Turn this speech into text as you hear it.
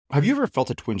Have you ever felt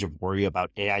a twinge of worry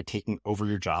about AI taking over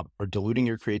your job or diluting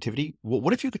your creativity? Well,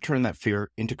 what if you could turn that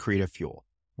fear into creative fuel?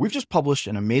 We've just published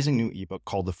an amazing new ebook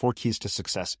called The 4 Keys to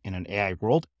Success in an AI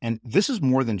World, and this is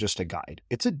more than just a guide.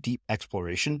 It's a deep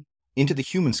exploration into the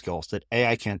human skills that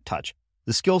AI can't touch,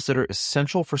 the skills that are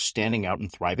essential for standing out and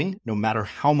thriving, no matter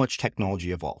how much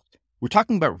technology evolves. We're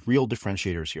talking about real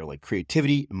differentiators here, like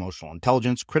creativity, emotional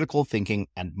intelligence, critical thinking,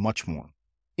 and much more.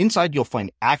 Inside, you'll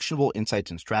find actionable insights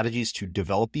and strategies to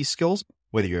develop these skills,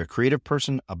 whether you're a creative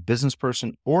person, a business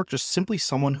person, or just simply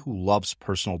someone who loves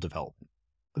personal development.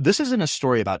 This isn't a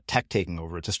story about tech taking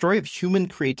over. It's a story of human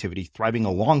creativity thriving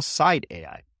alongside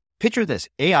AI. Picture this,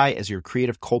 AI as your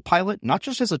creative co-pilot, not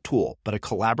just as a tool, but a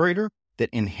collaborator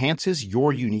that enhances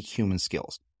your unique human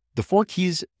skills. The 4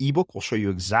 Keys ebook will show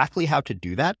you exactly how to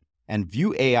do that and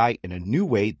view AI in a new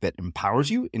way that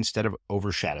empowers you instead of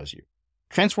overshadows you.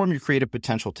 Transform your creative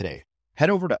potential today. Head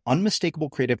over to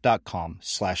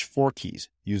unmistakablecreative.com/4keys.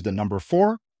 Use the number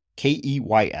 4,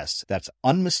 KEYS. That's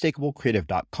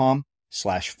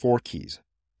unmistakablecreative.com/4keys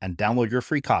and download your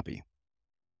free copy.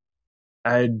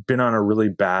 I'd been on a really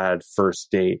bad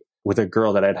first date with a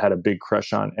girl that I'd had a big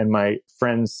crush on. And my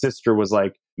friend's sister was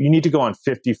like, you need to go on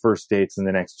 50 first dates in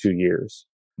the next 2 years,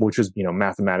 which was,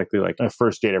 mathematically like a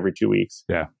first date every 2 weeks.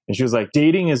 Yeah. And she was like,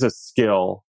 dating is a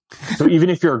skill. So even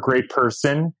if you're a great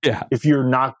person, if you're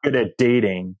not good at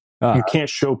dating, you can't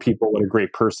show people what a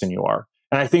great person you are.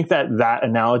 And I think that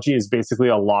analogy is basically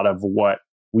a lot of what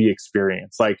we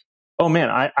experience. Like, oh man,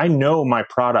 I know my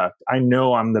product. I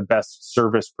know I'm the best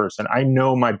service person. I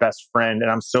know my best friend and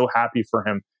I'm so happy for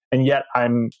him. And yet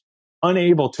I'm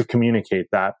unable to communicate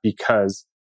that because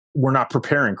we're not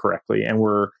preparing correctly. And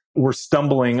we're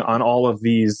stumbling on all of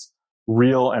these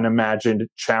real and imagined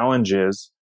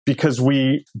challenges because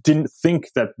we didn't think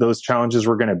that those challenges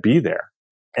were going to be there.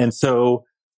 And so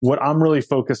what I'm really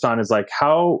focused on is like,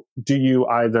 how do you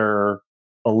either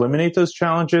eliminate those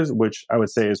challenges, which I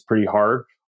would say is pretty hard,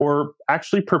 or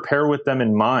actually prepare with them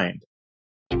in mind?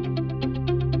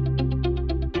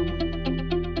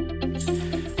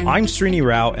 I'm Srini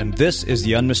Rao, and this is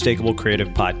the Unmistakable Creative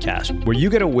Podcast, where you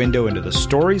get a window into the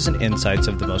stories and insights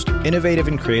of the most innovative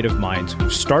and creative minds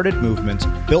who've started movements,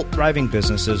 built thriving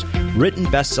businesses, written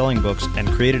best-selling books, and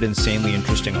created insanely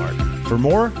interesting art. For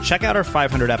more, check out our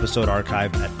 500-episode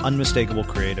archive at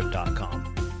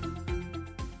unmistakablecreative.com.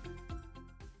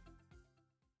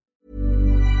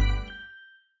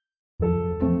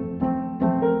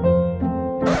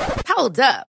 Hold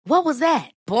up. What was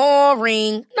that?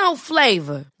 Boring. No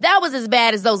flavor. That was as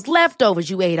bad as those leftovers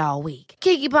you ate all week.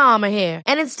 Keke Palmer here.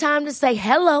 And it's time to say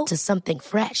hello to something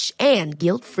fresh and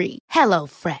guilt-free. Hello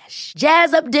Fresh.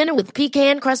 Jazz up dinner with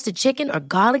pecan-crusted chicken or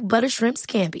garlic butter shrimp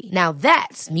scampi. Now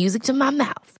that's music to my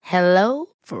mouth. Hello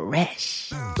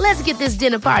Fresh. Let's get this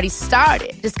dinner party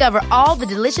started. Discover all the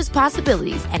delicious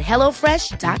possibilities at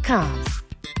HelloFresh.com.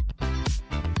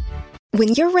 When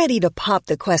you're ready to pop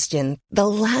the question, the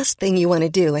last thing you want to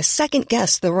do is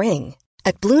second-guess the ring.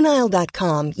 At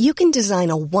BlueNile.com, you can design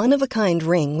a one-of-a-kind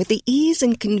ring with the ease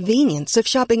and convenience of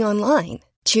shopping online.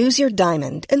 Choose your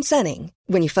diamond and setting.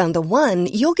 When you find the one,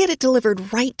 you'll get it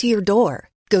delivered right to your door.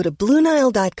 Go to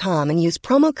BlueNile.com and use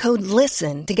promo code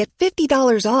LISTEN to get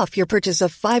 $50 off your purchase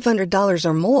of $500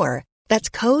 or more. That's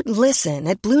code LISTEN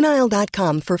at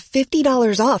BlueNile.com for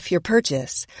 $50 off your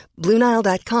purchase.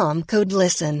 BlueNile.com, code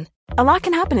LISTEN. A lot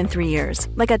can happen in 3 years,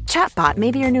 like a chatbot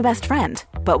may be your new best friend.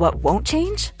 But what won't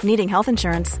change? Needing health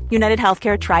insurance. United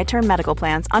Healthcare Tri-Term Medical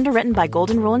Plans, underwritten by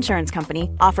Golden Rule Insurance Company,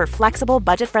 offer flexible,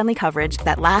 budget-friendly coverage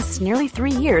that lasts nearly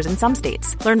 3 years in some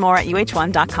states. Learn more at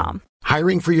uh1.com.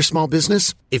 Hiring for your small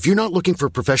business? If you're not looking for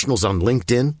professionals on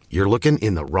LinkedIn, you're looking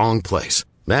in the wrong place.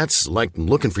 That's like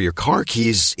looking for your car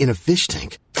keys in a fish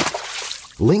tank.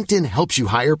 LinkedIn helps you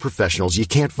hire professionals you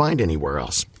can't find anywhere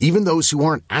else, even those who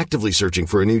aren't actively searching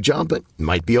for a new job but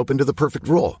might be open to the perfect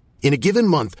role. In a given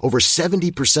month, over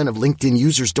 70% of LinkedIn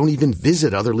users don't even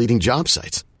visit other leading job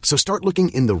sites. So start looking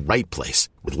in the right place.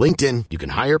 With LinkedIn, you can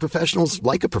hire professionals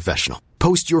like a professional.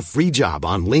 Post your free job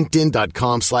on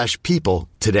linkedin.com/people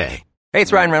today. Hey,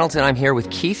 it's Ryan Reynolds, and I'm here with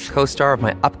Keith, co-star of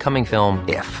my upcoming film,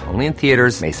 If, only in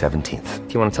theaters May 17th.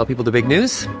 Do you want to tell people the big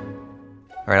news?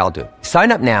 All right, I'll do it.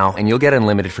 Sign up now and you'll get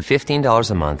unlimited for $15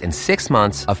 a month and 6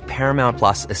 months of Paramount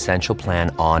Plus Essential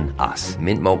Plan on us.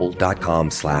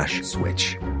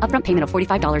 MintMobile.com/switch. Upfront payment of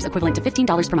 $45 equivalent to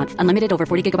 $15 per month. Unlimited over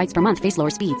 40 gigabytes per month. Face lower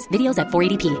speeds. Videos at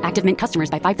 480p. Active Mint customers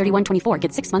by 531.24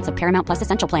 get 6 months of Paramount Plus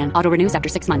Essential Plan. Auto renews after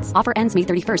 6 months. Offer ends May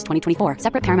 31st, 2024.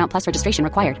 Separate Paramount Plus registration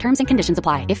required. Terms and conditions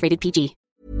apply if rated PG.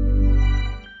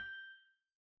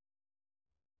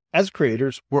 As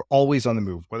creators, we're always on the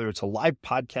move. Whether it's a live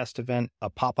podcast event, a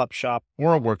pop-up shop,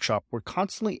 or a workshop, we're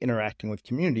constantly interacting with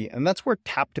community, and that's where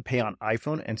Tap to Pay on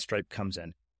iPhone and Stripe comes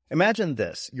in. Imagine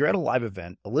this. You're at a live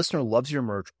event, a listener loves your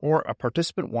merch, or a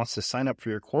participant wants to sign up for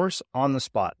your course on the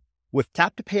spot. With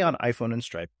Tap to Pay on iPhone and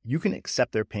Stripe, you can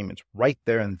accept their payments right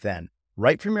there and then,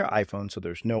 right from your iPhone, so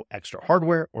there's no extra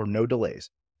hardware or no delays.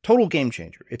 Total game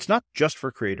changer. It's not just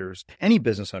for creators. Any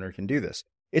business owner can do this.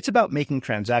 It's about making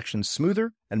transactions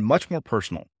smoother and much more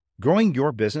personal, growing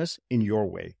your business in your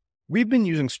way. We've been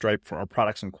using Stripe for our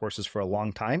products and courses for a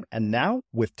long time, and now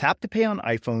with Tap to Pay on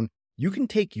iPhone, you can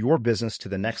take your business to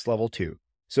the next level too.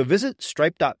 So visit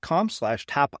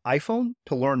stripe.com/tapiphone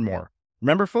to learn more.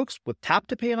 Remember, folks, with Tap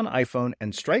to Pay on iPhone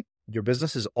and Stripe, your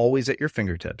business is always at your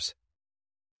fingertips.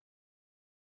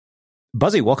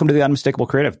 Buzzy, welcome to the Unmistakable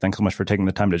Creative. Thanks so much for taking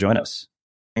the time to join us.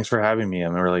 Thanks for having me.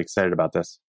 I'm really excited about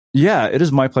this. Yeah, it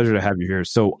is my pleasure to have you here.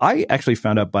 So I actually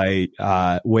found out by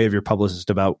way of your publicist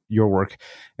about your work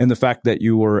and the fact that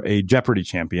you were a Jeopardy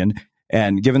champion.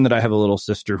 And given that I have a little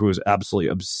sister who is absolutely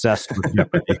obsessed with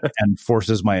Jeopardy and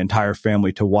forces my entire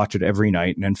family to watch it every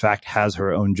night, and in fact has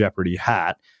her own Jeopardy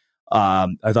hat,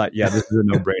 I thought, yeah, this is a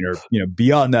no-brainer.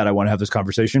 Beyond that, I want to have this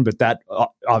conversation, but that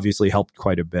obviously helped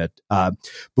quite a bit.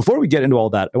 Before we get into all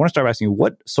that, I want to start asking you,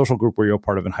 what social group were you a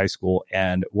part of in high school,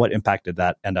 and what impact did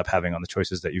that end up having on the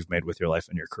choices that you've made with your life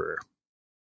and your career?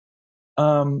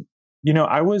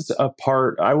 I was a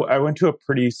part, I went to a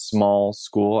pretty small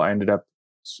school. I ended up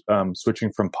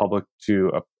switching from public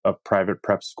to a private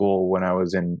prep school when I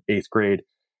was in 8th grade.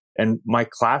 And my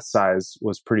class size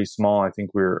was pretty small. I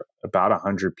think we were about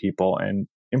 100 people. And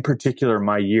in particular,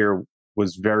 my year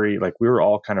was very, we were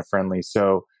all kind of friendly.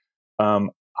 So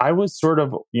I was sort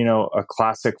of, a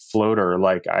classic floater.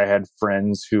 I had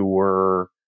friends who were,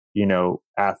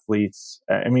 athletes.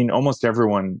 I mean, almost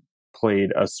everyone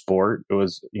played a sport. It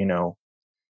was,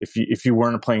 if you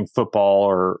weren't playing football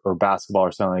or basketball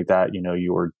or something like that,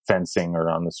 you were fencing or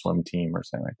on the swim team or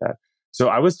something like that. So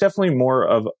I was definitely more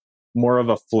of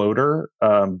a floater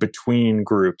between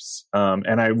groups.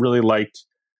 And I really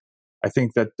I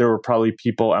think that there were probably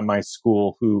people at my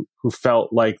school who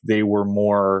felt like they were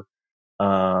more,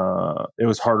 it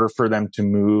was harder for them to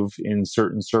move in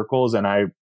certain circles. And I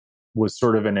was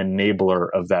sort of an enabler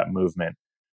of that movement.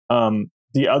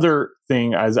 The other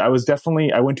thing is I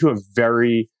went to a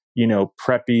very,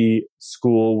 preppy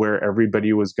school where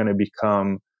everybody was going to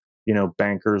become,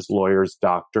 bankers, lawyers,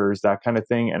 doctors, that kind of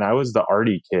thing. And I was the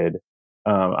arty kid.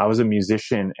 I was a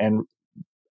musician, and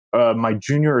my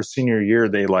junior or senior year,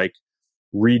 they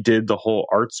redid the whole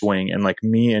arts wing, and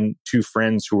me and two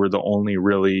friends who were the only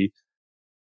really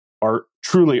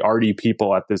truly arty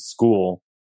people at this school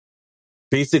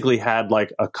basically had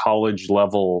a college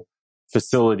level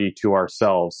facility to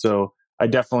ourselves. So I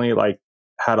definitely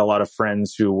had a lot of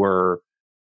friends who were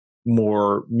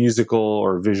more musical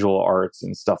or visual arts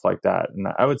and stuff like that. And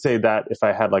I would say that if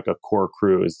I had a core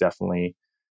crew, is definitely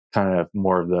kind of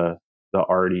more of the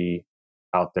arty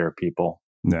out there people.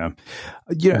 Yeah.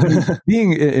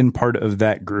 Being in part of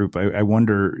that group, I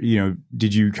wonder,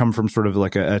 did you come from sort of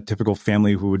a typical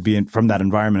family who would be from that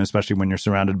environment, especially when you're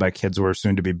surrounded by kids who are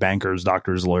soon to be bankers,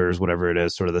 doctors, lawyers, whatever it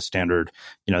is, sort of the standard,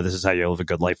 this is how you live a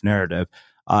good life narrative.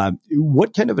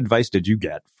 What kind of advice did you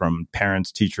get from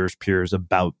parents, teachers, peers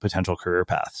about potential career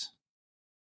paths?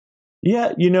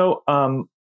 Yeah,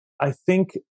 I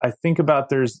think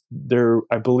about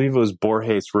I believe it was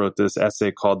Borges wrote this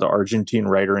essay called The Argentine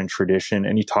Writer and Tradition.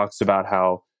 And he talks about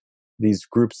how these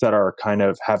groups that are kind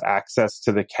of have access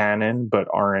to the canon, but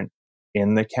aren't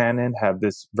in the canon, have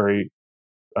this very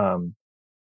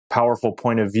powerful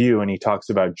point of view. And he talks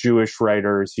about Jewish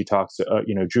writers. He talks,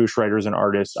 Jewish writers and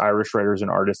artists, Irish writers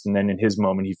and artists. And then in his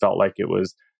moment, he felt like it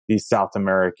was these South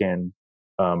American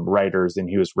writers, and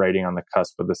he was writing on the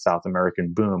cusp of the South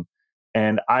American boom.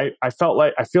 And I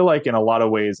feel like in a lot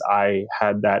of ways I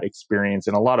had that experience.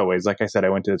 In a lot of ways, like I said, I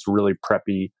went to this really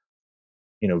preppy,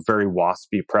 very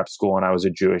waspy prep school, and I was a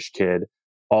Jewish kid.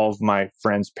 All of my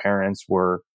friends' parents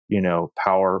were,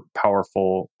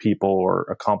 powerful people or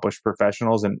accomplished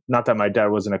professionals. And not that my dad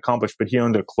wasn't accomplished, but he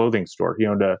owned a clothing store. He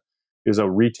was a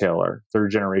retailer,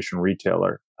 3rd generation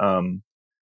retailer.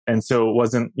 And so it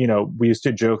wasn't, we used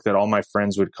to joke that all my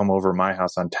friends would come over my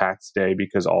house on tax day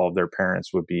because all of their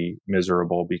parents would be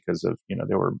miserable because of,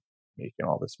 they were making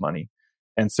all this money.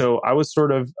 And so I was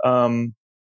sort of, I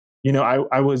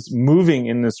was moving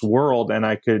in this world, and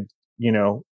I could,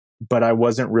 but I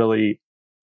wasn't really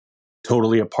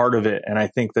totally a part of it. And I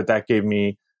think that gave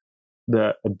me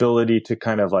the ability to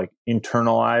kind of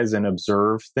internalize and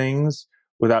observe things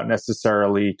without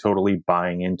necessarily totally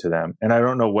buying into them. And I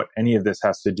don't know what any of this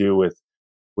has to do with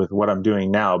what I'm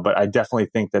doing now. But I definitely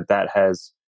think that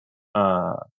has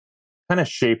kind of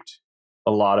shaped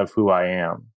a lot of who I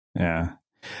am. Yeah.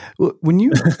 Well, when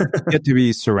you get to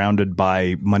be surrounded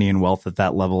by money and wealth at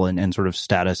that level and sort of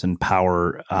status and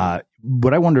power,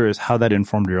 what I wonder is how that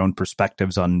informed your own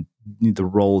perspectives on the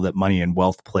role that money and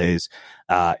wealth plays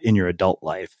in your adult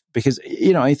life. Because,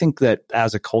 I think that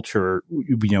as a culture,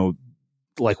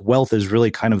 like wealth is really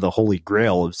kind of the holy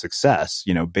grail of success,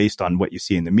 based on what you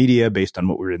see in the media, based on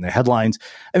what we're in the headlines.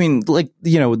 I mean,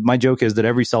 my joke is that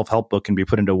every self-help book can be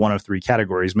put into one of three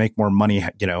categories: make more money,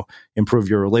 improve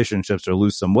your relationships, or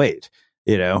lose some weight.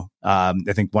 I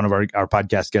think one of our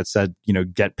podcast guests said,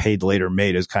 get paid later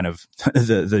made is kind of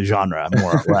the genre,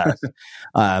 more or less. So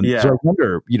I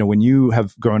wonder, when you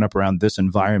have grown up around this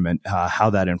environment, how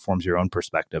that informs your own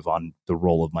perspective on the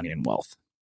role of money and wealth.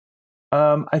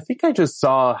 I think I just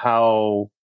saw how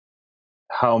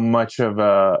much of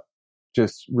a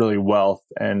just really wealth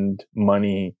and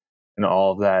money and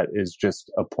all of that is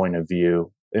just a point of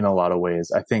view in a lot of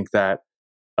ways. I think that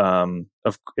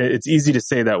it's easy to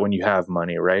say that when you have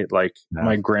money, right? Like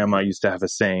my grandma used to have a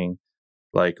saying,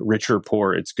 like, rich or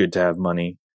poor, it's good to have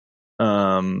money,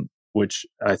 which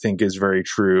I think is very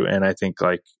true. And I think,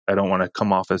 like, I don't want to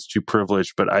come off as too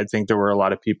privileged, but I think there were a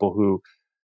lot of people who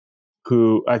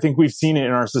I think we've seen it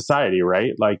in our society,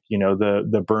 right? Like,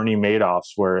 the Bernie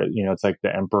Madoffs where, it's like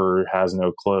the emperor has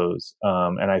no clothes.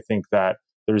 And I think that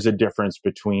there's a difference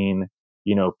between,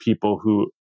 people who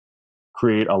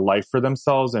create a life for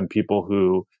themselves and people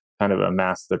who kind of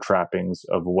amass the trappings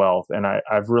of wealth. And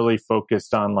I've really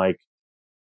focused on, like,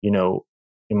 in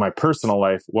my personal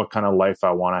life, what kind of life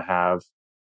I want to have.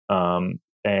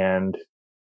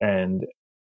 And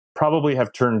probably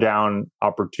have turned down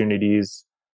opportunities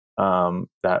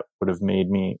that would have made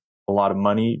me a lot of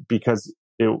money because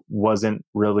it wasn't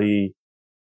really,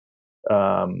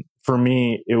 for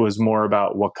me, it was more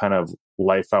about what kind of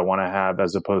life I want to have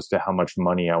as opposed to how much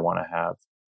money I want to have.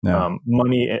 No.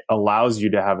 Money, it allows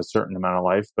you to have a certain amount of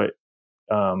life, but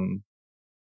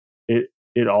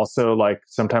it also, like,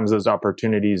 sometimes those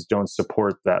opportunities don't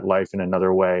support that life in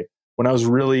another way. When I was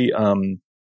really, when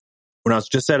I was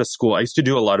just out of school, I used to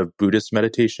do a lot of Buddhist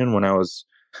meditation when I was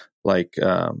like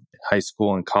high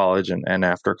school and college and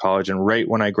after college. And right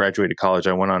when I graduated college,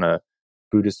 I went on a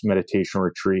Buddhist meditation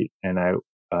retreat, and I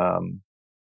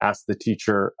asked the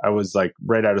teacher, I was like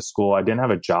right out of school. I didn't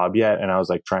have a job yet. And I was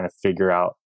like trying to figure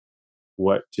out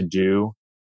what to do.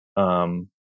 And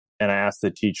I asked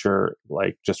the teacher,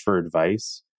 like, just for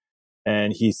advice.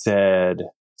 And he said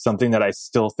something that I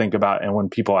still think about. And when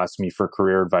people ask me for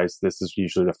career advice, this is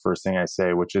usually the first thing I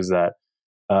say, which is that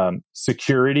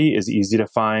security is easy to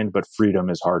find, but freedom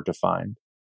is hard to find.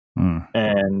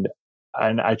 And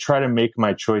I try to make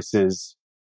my choices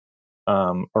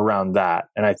around that.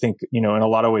 And I think, in a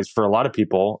lot of ways, for a lot of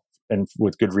people, and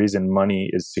with good reason, money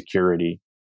is security.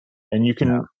 And you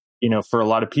can, for a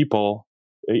lot of people,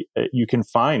 you can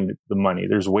find the money.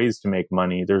 There's ways to make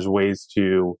money. There's ways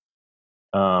to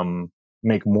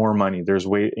make more money. There's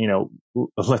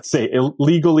let's say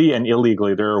legally and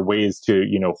illegally, there are ways to,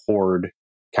 hoard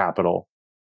capital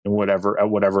and at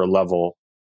whatever level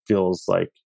feels like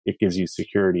it gives you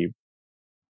security.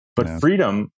 But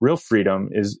freedom, real freedom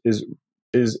is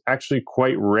actually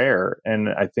quite rare. And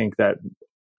I think that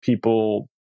people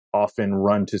often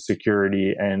run to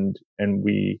security and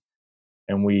we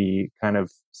kind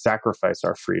of sacrifice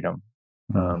our freedom,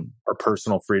 our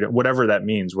personal freedom, whatever that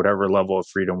means, whatever level of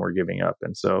freedom we're giving up.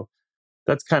 And so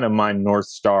that's kind of my North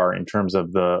Star in terms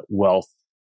of the wealth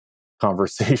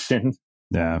conversation.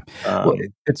 Yeah. Well,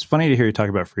 it's funny to hear you talk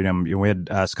about freedom. We had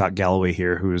Scott Galloway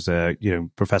here, who's a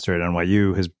professor at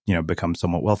NYU, has become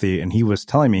somewhat wealthy, and he was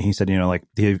telling me, he said, like,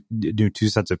 he knew two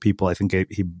sets of people. I think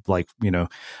he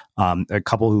a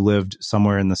couple who lived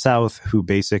somewhere in the South who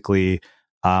basically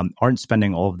aren't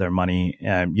spending all of their money,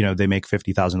 and they make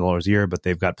 $50,000 a year, but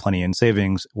they've got plenty in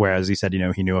savings. Whereas he said,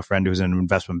 he knew a friend who's an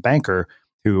investment banker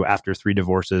who, after 3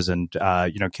 divorces and,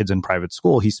 kids in private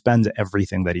school, he spends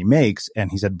everything that he makes. And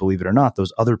he said, believe it or not,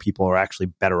 those other people are actually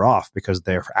better off because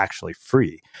they're actually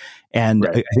free. And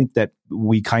right. I think that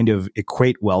we kind of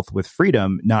equate wealth with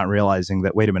freedom, not realizing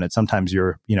that, wait a minute, sometimes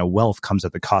your, wealth comes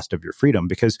at the cost of your freedom.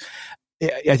 Because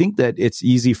I think that it's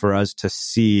easy for us to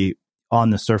see on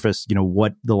the surface,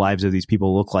 what the lives of these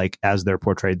people look like as they're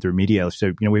portrayed through media.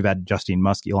 So, we've had Justine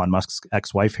Musk, Elon Musk's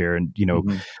ex-wife here. And,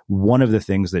 one of the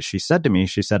things that she said to me,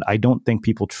 she said, I don't think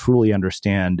people truly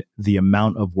understand the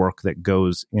amount of work that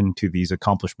goes into these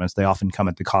accomplishments. They often come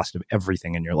at the cost of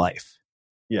everything in your life.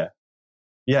 Yeah.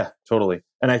 Yeah, totally.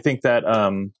 And I think that,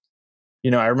 I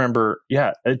remember,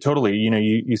 totally,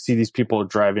 you see these people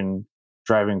driving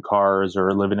driving cars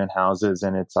or living in houses,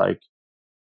 and it's like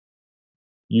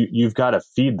you've got to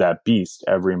feed that beast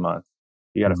every month.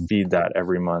 You got to feed that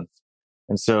every month.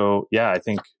 And so, yeah, I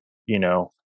think,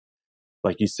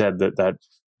 like you said, that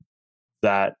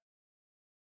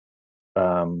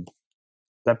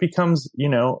becomes, can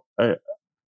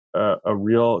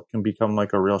become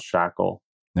like a real shackle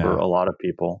for a lot of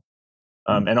people.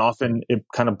 And often it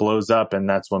kind of blows up, and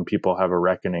that's when people have a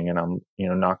reckoning. And I'm,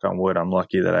 knock on wood, I'm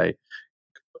lucky that I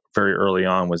very early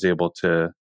on was able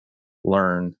to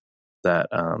learn that,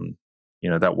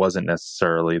 that wasn't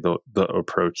necessarily the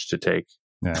approach to take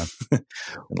in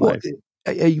life.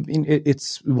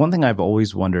 It's one thing I've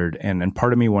always wondered, and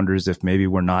part of me wonders if maybe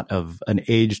we're not of an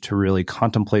age to really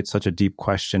contemplate such a deep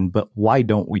question, but why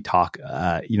don't we talk,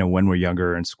 when we're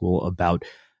younger in school about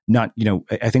not,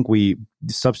 I think we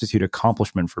substitute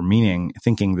accomplishment for meaning,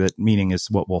 thinking that meaning is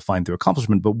what we'll find through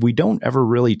accomplishment, but we don't ever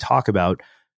really talk about,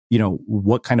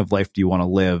 what kind of life do you want to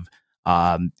live?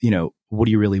 What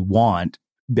do you really want?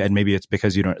 And maybe it's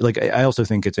because you don't like, I also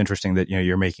think it's interesting that,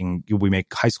 we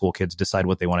make high school kids decide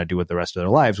what they want to do with the rest of their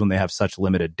lives when they have such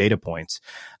limited data points.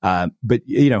 But,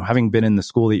 having been in the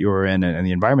school that you were in and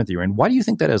the environment that you're in, why do you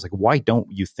think that is? Like, why don't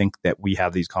you think that we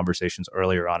have these conversations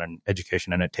earlier on in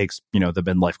education, and it takes, the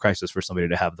midlife crisis for somebody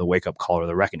to have the wake up call or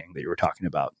the reckoning that you were talking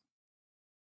about?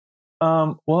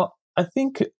 Well, I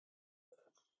think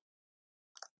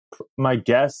my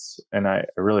guess, and I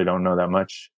really don't know that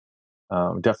much,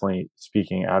 definitely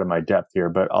speaking out of my depth here,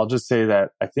 but I'll just say that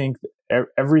I think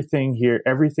everything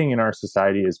in our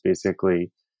society is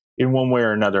basically in one way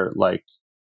or another, like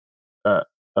a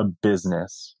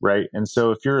business, right? And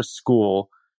so if you're a school,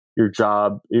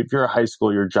 if you're a high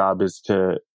school, your job is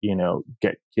to,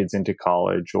 get kids into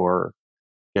college or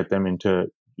get them into,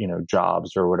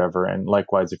 jobs or whatever. And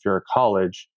likewise, if you're a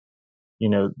college,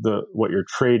 what you're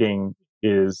trading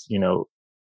is,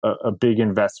 a big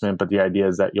investment, but the idea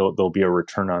is that there'll be a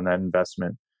return on that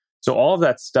investment. So all of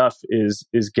that stuff is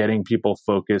getting people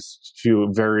focused to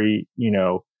very,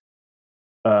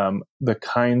 the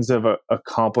kinds of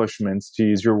accomplishments, to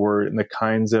use your word, and the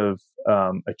kinds of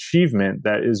achievement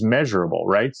that is measurable,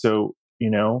 right? So,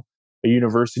 a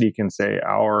university can say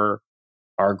our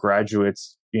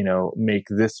graduates, make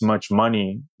this much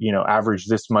money, average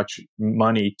this much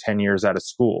money 10 years out of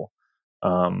school.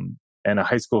 And a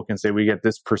high school can say we get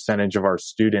this percentage of our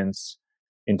students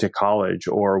into college,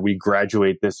 or we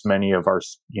graduate this many of our,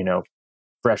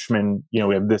 freshmen,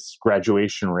 we have this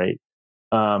graduation rate.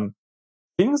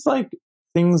 Things like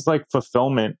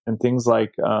fulfillment and things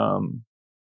like,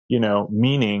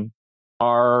 meaning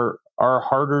are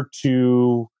harder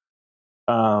to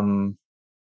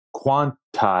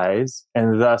quantize,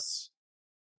 and thus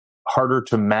harder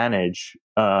to manage.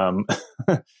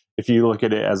 If you look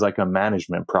at it as like a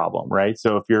management problem, right?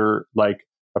 So if you're like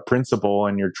a principal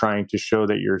and you're trying to show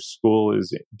that your school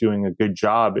is doing a good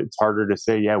job, it's harder to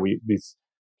say, these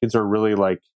kids are really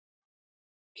like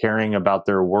caring about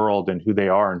their world and who they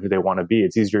are and who they want to be.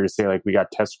 It's easier to say like we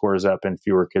got test scores up and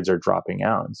fewer kids are dropping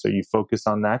out. And so you focus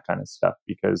on that kind of stuff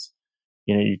because,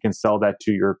 you can sell that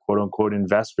to your quote unquote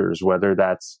investors, whether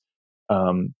that's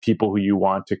people who you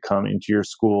want to come into your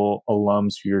school,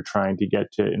 alums who you're trying to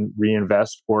get to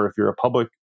reinvest, or if you're a public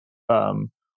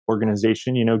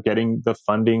organization, getting the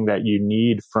funding that you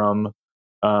need from,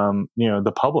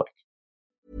 the public.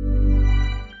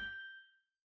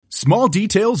 Small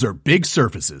details are big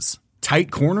surfaces.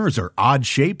 Tight corners are odd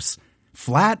shapes.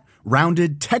 Flat,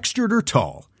 rounded, textured, or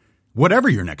tall. Whatever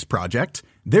your next project,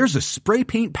 there's a spray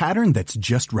paint pattern that's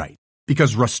just right.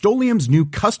 Because Rust-Oleum's new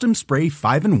Custom Spray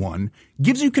 5-in-1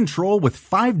 gives you control with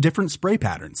 5 different spray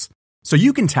patterns. So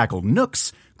you can tackle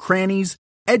nooks, crannies,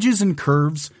 edges, and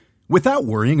curves without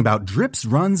worrying about drips,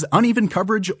 runs, uneven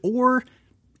coverage, or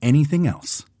anything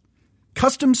else.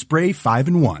 Custom Spray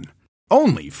 5-in-1.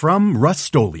 Only from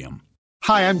Rust-Oleum.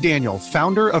 Hi, I'm Daniel,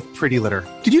 founder of Pretty Litter.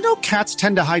 Did you know cats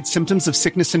tend to hide symptoms of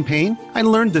sickness and pain? I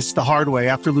learned this the hard way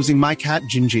after losing my cat,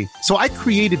 Gingy. So I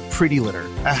created Pretty Litter,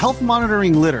 a health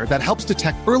monitoring litter that helps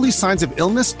detect early signs of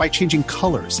illness by changing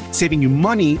colors, saving you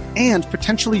money and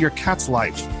potentially your cat's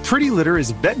life. Pretty Litter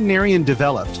is veterinarian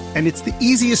developed, and it's the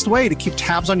easiest way to keep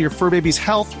tabs on your fur baby's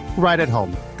health right at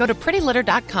home. Go to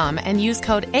prettylitter.com and use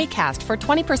code ACAST for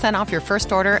 20% off your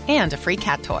first order and a free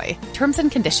cat toy. Terms and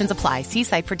conditions apply. See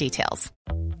site for details.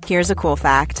 Here's a cool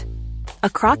fact. A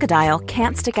crocodile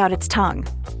can't stick out its tongue.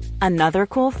 Another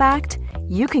cool fact,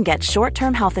 you can get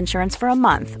short-term health insurance for a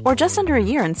month or just under a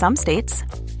year in some states.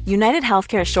 United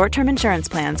Healthcare short-term insurance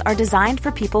plans are designed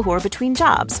for people who are between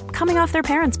jobs, coming off their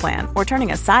parents' plan, or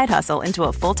turning a side hustle into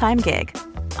a full-time gig.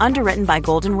 Underwritten by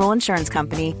Golden Rule Insurance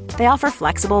Company, they offer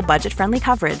flexible, budget-friendly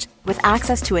coverage with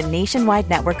access to a nationwide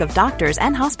network of doctors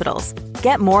and hospitals.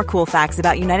 Get more cool facts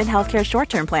about United Healthcare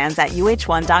short-term plans at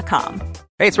uh1.com.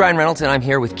 Hey, it's Ryan Reynolds, and I'm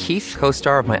here with Keith,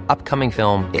 co-star of my upcoming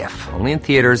film, If, only in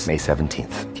theaters May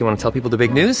 17th. Do you want to tell people the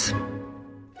big news?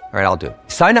 All right, I'll do it.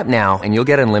 Sign up now and you'll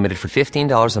get unlimited for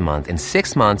 $15 a month and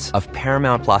 6 months of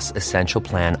Paramount Plus Essential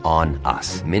Plan on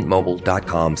us.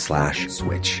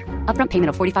 MintMobile.com/switch. Upfront payment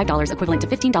of $45 equivalent to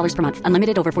 $15 per month.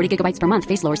 Unlimited over 40 gigabytes per month.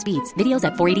 Face lower speeds. Videos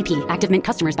at 480p. Active Mint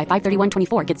customers by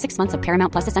 531.24 get 6 months of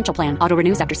Paramount Plus Essential Plan. Auto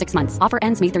renews after 6 months. Offer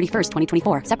ends May 31st,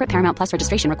 2024. Separate Paramount Plus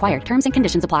registration required. Terms and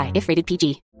conditions apply if rated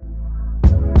PG.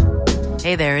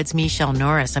 Hey there, it's Michelle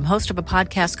Norris. I'm host of a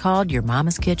podcast called Your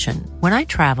Mama's Kitchen. When I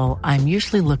travel, I'm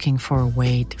usually looking for a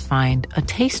way to find a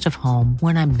taste of home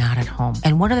when I'm not at home.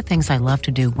 And one of the things I love to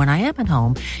do when I am at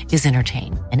home is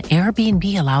entertain. And Airbnb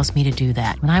allows me to do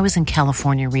that. When I was in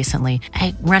California recently,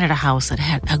 I rented a house that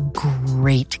had a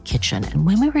great kitchen. And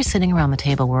when we were sitting around the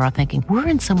table, we were all thinking, we're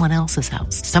in someone else's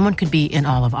house. Someone could be in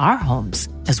all of our homes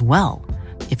as well.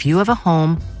 If you have a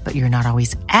home, but you're not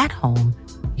always at home,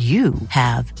 you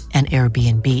have an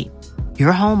Airbnb.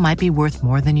 Your home might be worth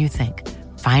more than you think.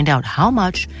 Find out how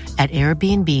much at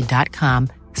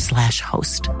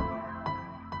airbnb.com/host.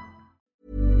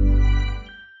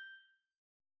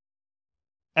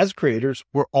 As creators,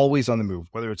 we're always on the move.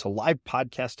 Whether it's a live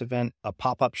podcast event, a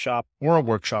pop-up shop, or a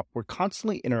workshop, we're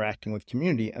constantly interacting with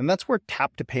community, and that's where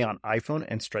Tap to Pay on iPhone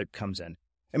and Stripe comes in.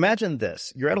 Imagine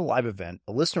this. You're at a live event,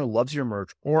 a listener loves your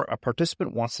merch, or a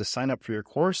participant wants to sign up for your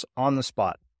course on the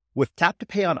spot. With Tap to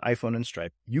Pay on iPhone and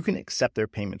Stripe, you can accept their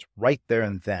payments right there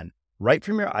and then, right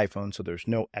from your iPhone, so there's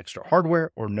no extra hardware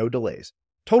or no delays.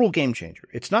 Total game changer.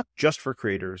 It's not just for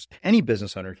creators. Any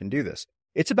business owner can do this.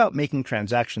 It's about making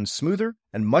transactions smoother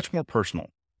and much more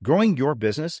personal, growing your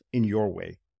business in your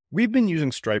way. We've been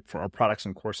using Stripe for our products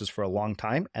and courses for a long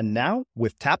time, and now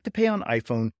with Tap to Pay on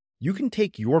iPhone, you can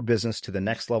take your business to the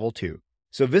next level too.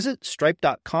 So visit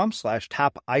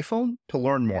stripe.com/tapiphone to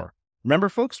learn more. Remember,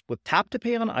 folks, with Tap to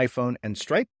Pay on iPhone and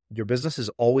Stripe, your business is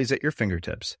always at your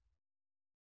fingertips.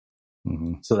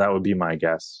 Mm-hmm. So that would be my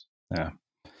guess. Yeah.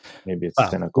 Maybe it's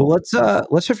cynical. Well,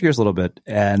 let's shift gears a little bit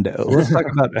and let's talk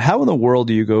about how in the world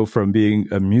do you go from being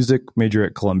a music major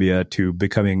at Columbia to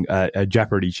becoming a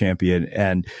Jeopardy champion?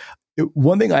 And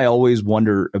one thing I always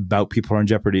wonder about people who are on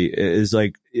Jeopardy is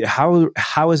like, how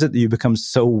is it that you become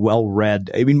so well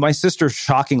read? I mean, my sister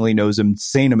shockingly knows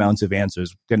insane amounts of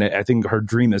answers. I think her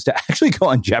dream is to actually go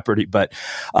on Jeopardy, but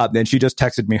then she just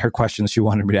texted me her questions she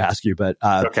wanted me to ask you, but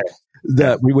okay.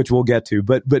 Which we'll get to,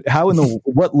 but how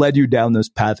what led you down this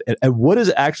path, and what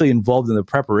is actually involved in the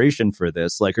preparation for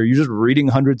this? Like, are you just reading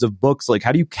hundreds of books? Like,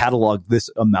 how do you catalog this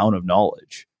amount of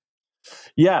knowledge?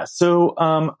 Yeah. So,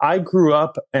 I grew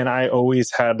up and I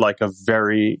always had like a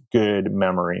very good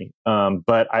memory.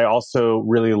 But I also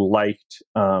really liked,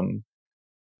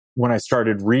 when I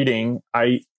started reading,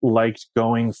 I liked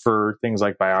going for things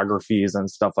like biographies and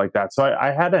stuff like that. So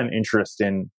I had an interest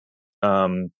in,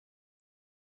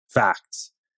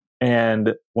 facts.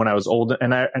 And when I was old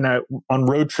and I on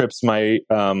road trips, my,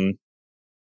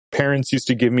 parents used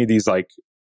to give me these like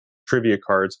trivia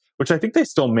cards, which I think they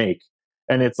still make.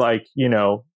 And it's like, you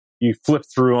flip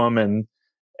through them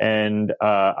and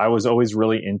I was always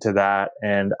really into that.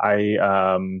 And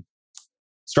I,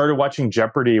 started watching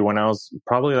Jeopardy when I was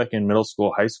probably like in middle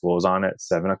school, high school. It was on at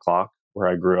 7:00 where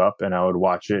I grew up, and I would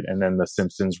watch it. And then the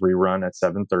Simpsons rerun at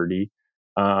 7:30,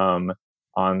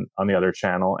 on the other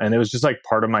channel. And it was just like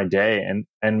part of my day.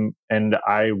 And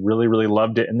I really, really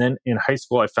loved it. And then in high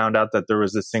school, I found out that there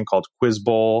was this thing called Quiz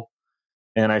Bowl,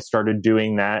 and I started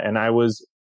doing that. And I was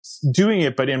doing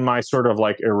it, but in my sort of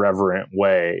like irreverent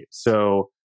way. So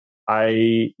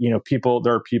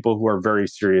there are people who are very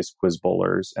serious quiz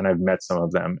bowlers, and I've met some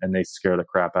of them, and they scare the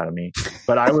crap out of me.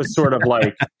 But I was sort of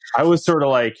like,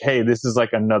 hey, this is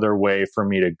like another way for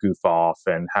me to goof off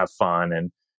and have fun.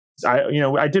 And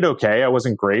I did okay. I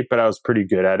wasn't great, but I was pretty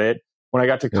good at it. When I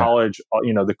got to college,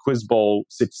 the quiz bowl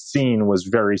scene was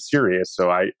very serious.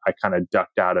 So I kind of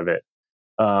ducked out of it.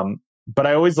 But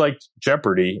I always liked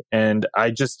Jeopardy, and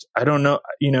I don't know,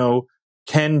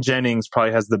 Ken Jennings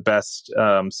probably has the best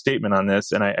statement on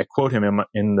this, and I quote him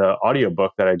in the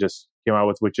audiobook that I just came out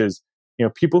with, which is,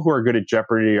 people who are good at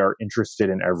Jeopardy are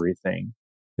interested in everything.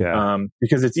 Yeah.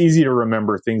 Because it's easy to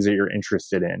remember things that you're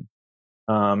interested in.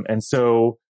 And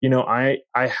so, I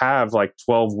have like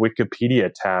 12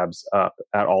 Wikipedia tabs up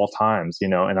at all times,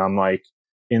 and I'm like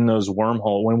in those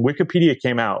wormhole. When Wikipedia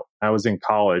came out, I was in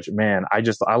college, man, I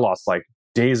lost like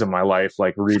days of my life,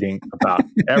 like reading about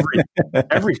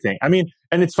everything. I mean,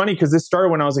 and it's funny because this started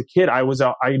when I was a kid. I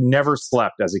never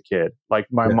slept as a kid. Like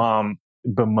my mom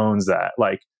bemoans that.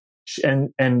 Like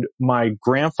and my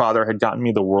grandfather had gotten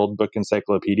me the World Book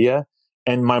Encyclopedia,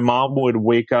 and my mom would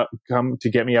come to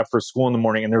get me up for school in the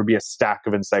morning, and there would be a stack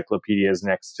of encyclopedias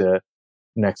next to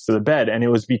the bed. And it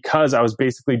was because I was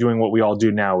basically doing what we all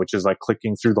do now, which is like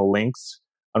clicking through the links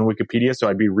on Wikipedia. So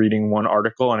I'd be reading one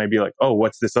article and I'd be like, oh,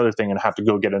 what's this other thing? And I have to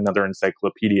go get another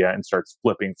encyclopedia and start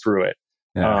flipping through it.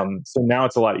 Yeah. So now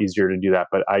it's a lot easier to do that.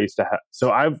 But I used to have,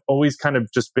 so I've always kind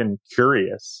of just been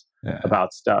curious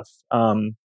about stuff.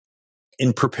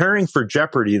 In preparing for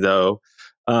Jeopardy, though,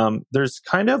 there's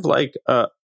kind of like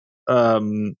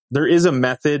there is a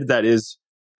method that is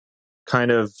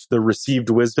kind of the received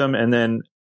wisdom, and then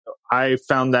I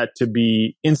found that to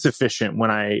be insufficient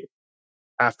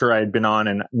after I had been on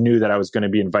and knew that I was going to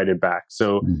be invited back.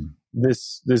 So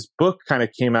this book kind of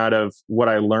came out of what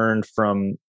I learned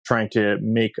from trying to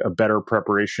make a better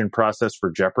preparation process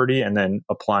for Jeopardy, and then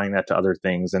applying that to other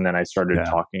things. And then I started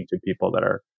talking to people that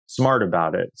are smart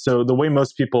about it. So the way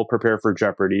most people prepare for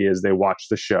Jeopardy is they watch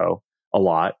the show a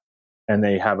lot, and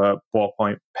they have a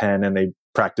ballpoint pen, and they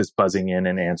practice buzzing in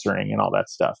and answering and all that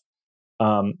stuff.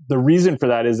 The reason for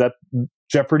that is that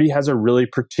Jeopardy has a really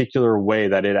particular way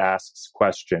that it asks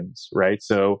questions, right?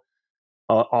 So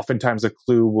oftentimes a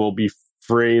clue will be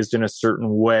phrased in a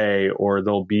certain way, or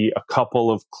there'll be a couple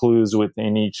of clues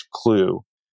within each clue.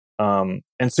 And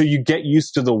so you get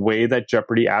used to the way that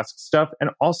Jeopardy asks stuff,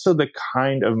 and also the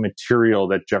kind of material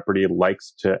that Jeopardy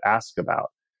likes to ask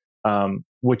about,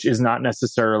 which is not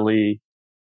necessarily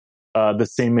the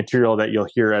same material that you'll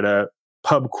hear at a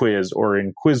pub quiz or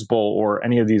in Quiz Bowl or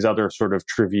any of these other sort of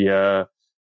trivia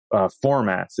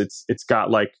formats. It's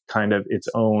got like kind of its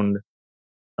own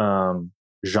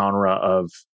genre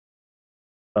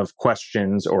of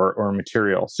questions or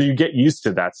material. So you get used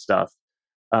to that stuff,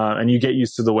 and you get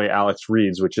used to the way Alex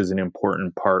reads, which is an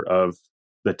important part of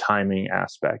the timing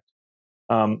aspect.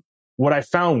 What I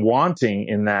found wanting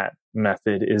in that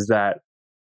method is that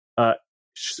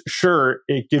sure,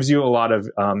 it gives you a lot of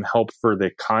help for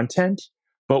the content,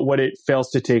 but what it fails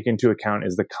to take into account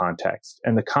is the context.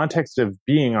 And the context of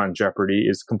being on Jeopardy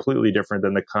is completely different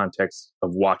than the context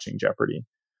of watching Jeopardy.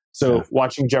 So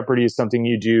watching Jeopardy is something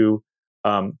you do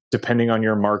depending on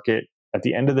your market at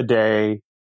the end of the day,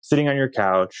 sitting on your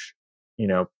couch,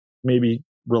 maybe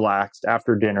relaxed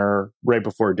after dinner, right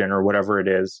before dinner, whatever it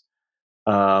is.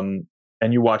 And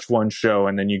you watch one show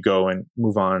and then you go and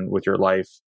move on with your life.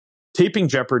 Taping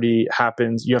Jeopardy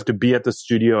happens. You have to be at the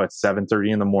studio at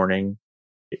 7:30 in the morning,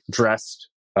 dressed,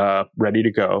 ready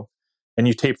to go. And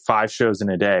you tape 5 shows in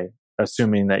a day,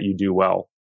 assuming that you do well.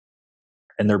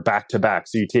 And they're back to back.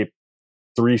 So you tape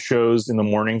 3 shows in the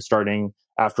morning, starting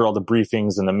after all the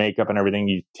briefings and the makeup and everything.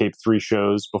 You tape 3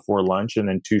 shows before lunch, and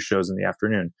then 2 shows in the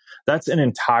afternoon. That's an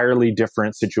entirely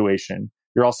different situation.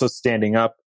 You're also standing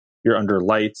up. You're under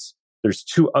lights. There's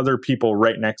 2 other people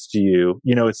right next to you.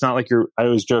 It's not like I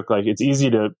always joke, like, it's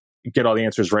easy to get all the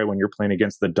answers right when you're playing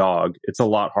against the dog. It's a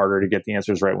lot harder to get the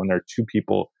answers right when there are 2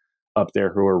 people up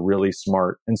there who are really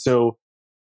smart. And so,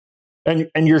 and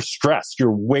you're stressed.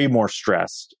 You're way more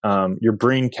stressed. Your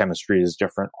brain chemistry is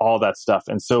different, all that stuff.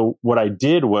 And so what I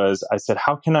did was I said,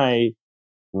 how can I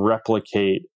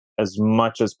replicate as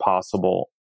much as possible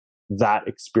that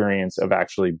experience of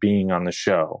actually being on the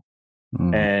show?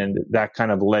 And that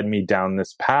kind of led me down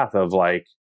this path of like,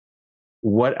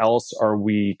 what else are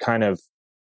we kind of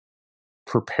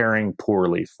preparing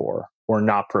poorly for, or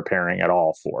not preparing at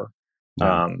all for?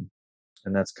 And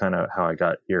that's kind of how I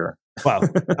got here. Wow.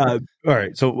 All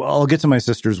right. So I'll get to my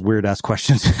sister's weird ass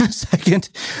questions in a second,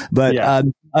 but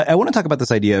I want to talk about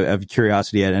this idea of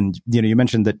curiosity. And, you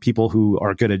mentioned that people who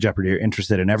are good at Jeopardy are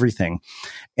interested in everything.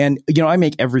 And, I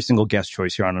make every single guest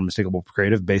choice here on Unmistakable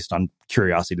Creative based on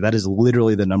curiosity. That is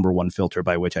literally the number one filter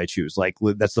by which I choose. Like,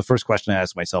 that's the first question I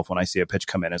ask myself when I see a pitch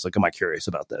come in, is like, am I curious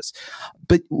about this?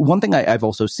 But one thing I've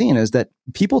also seen is that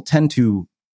people tend to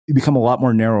become a lot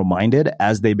more narrow-minded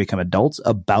as they become adults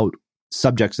about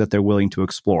subjects that they're willing to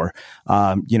explore,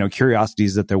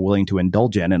 curiosities that they're willing to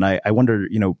indulge in. And I wonder,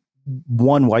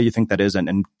 one, why you think that is,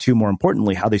 and 2, more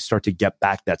importantly, how they start to get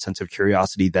back that sense of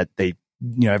curiosity that they,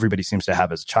 everybody seems to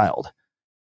have as a child.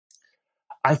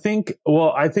 I think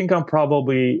I'm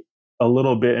probably a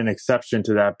little bit an exception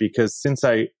to that, because since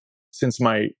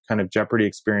my kind of Jeopardy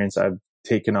experience, I've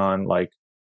taken on, like,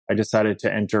 I decided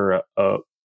to enter a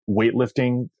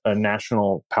weightlifting, a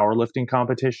national powerlifting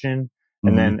competition.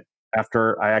 And then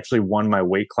after I actually won my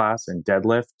weight class in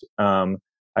deadlift,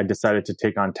 I decided to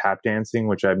take on tap dancing,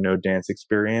 which I have no dance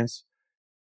experience.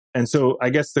 And so I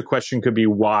guess the question could be,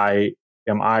 why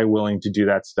am I willing to do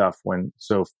that stuff when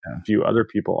so few other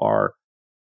people are?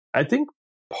 I think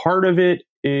part of it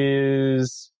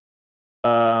is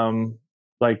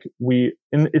like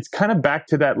and it's kind of back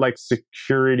to that like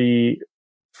security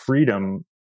freedom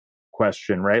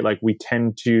question, right? Like we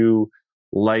tend to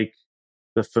like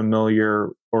the familiar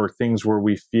or things where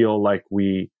we feel like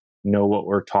we know what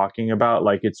we're talking about.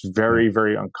 Like it's very,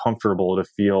 very uncomfortable to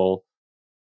feel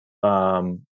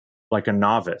like a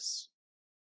novice.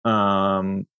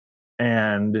 And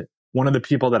one of the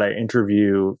people that I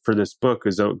interview for this book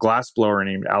is a glassblower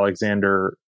named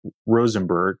Alexander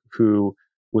Rosenberg, who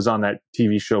was on that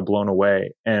TV show Blown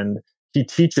Away. And he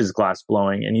teaches glass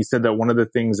blowing. And he said that one of the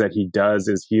things that he does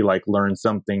is he like learns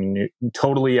something new,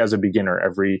 totally as a beginner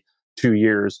every 2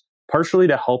 years, partially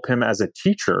to help him as a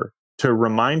teacher, to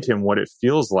remind him what it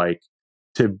feels like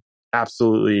to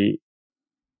absolutely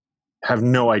have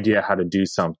no idea how to do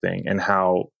something and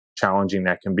how challenging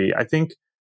that can be. I think,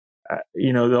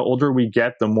 the older we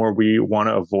get, the more we want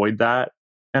to avoid that.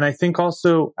 And I think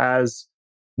also as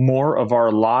more of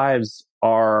our lives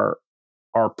are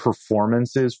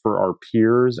performances for our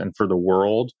peers and for the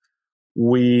world,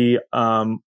 we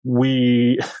want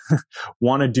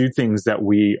to do things that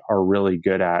we are really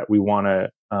good at. We want to,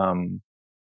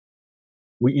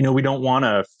 we don't want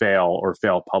to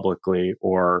fail publicly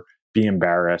or be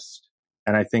embarrassed.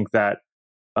 And I think that,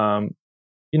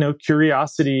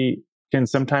 curiosity can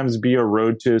sometimes be a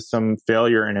road to some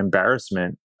failure and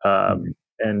embarrassment.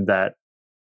 And that,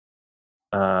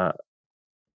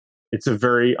 it's a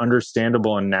very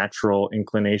understandable and natural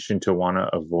inclination to want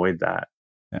to avoid that.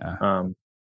 Yeah.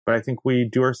 But I think we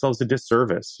do ourselves a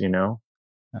disservice,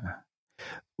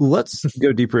 Let's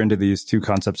go deeper into these two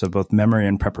concepts of both memory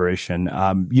and preparation.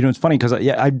 It's funny because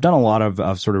I've done a lot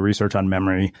of sort of research on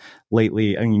memory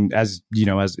lately. I mean, as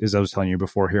I was telling you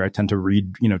before here, I tend to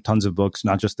read, tons of books,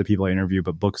 not just the people I interview,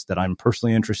 but books that I'm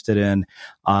personally interested in.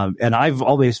 And I've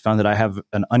always found that I have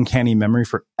an uncanny memory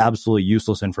for absolutely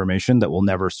useless information that will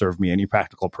never serve me any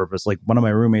practical purpose. Like one of my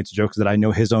roommates jokes that I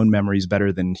know his own memories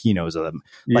better than he knows of them.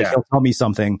 Like he'll tell me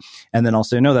something and then I'll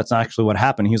say, no, that's not actually what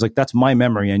happened. He's like, that's my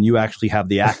memory and you actually have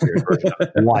the accurate version.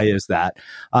 Why is that?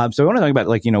 So I want to talk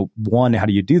about one, how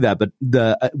do you do that? But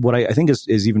what I think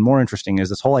is even more interesting is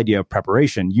this whole idea of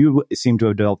preparation. You seem to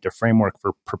have developed a framework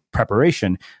for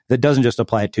preparation that doesn't just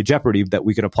apply to Jeopardy, that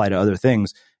we could apply to other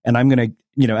things. And I'm going to,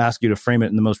 ask you to frame it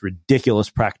in the most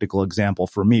ridiculous practical example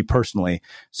for me personally.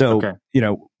 So,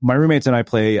 my roommates and I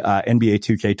play NBA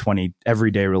 2K20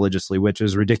 every day religiously, which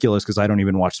is ridiculous because I don't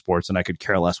even watch sports and I could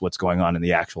care less what's going on in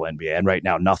the actual NBA. And right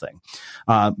now, nothing.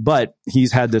 But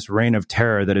he's had this reign of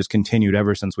terror that has continued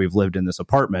ever since we've lived in this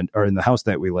apartment or in the house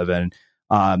that we live in.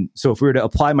 So if we were to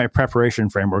apply my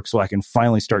preparation framework so I can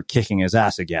finally start kicking his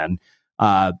ass again,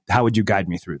 how would you guide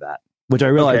me through that? Which I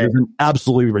realize is an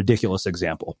absolutely ridiculous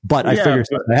example, but I figure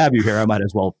since I have you here, I might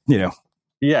as well,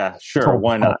 Yeah, sure.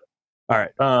 Why not? All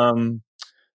right.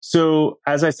 So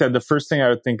as I said, the first thing I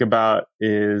would think about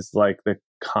is like the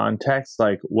context,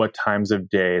 like what times of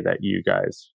day that you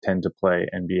guys tend to play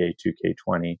NBA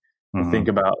 2K20. And think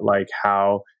about like,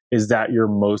 how is that your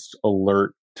most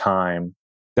alert time?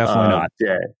 Definitely not.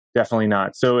 Day? Definitely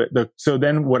not. So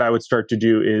then what I would start to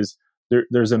do is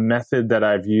there's a method that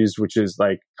I've used, which is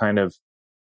like kind of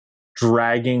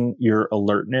dragging your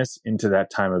alertness into that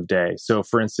time of day. So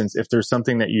for instance, if there's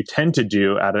something that you tend to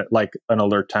do at like an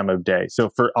alert time of day.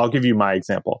 So I'll give you my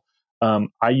example.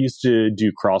 I used to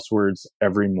do crosswords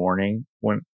every morning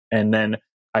and then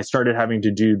I started having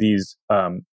to do these,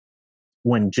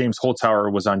 when James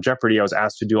Holzhauer was on Jeopardy, I was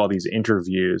asked to do all these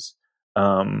interviews.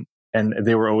 And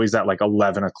they were always at like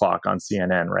 11 o'clock on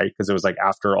CNN, right? Because it was like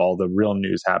after all the real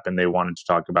news happened, they wanted to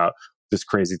talk about this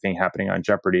crazy thing happening on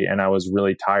Jeopardy. And I was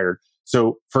really tired.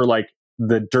 So for like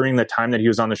during the time that he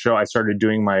was on the show, I started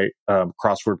doing my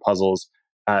crossword puzzles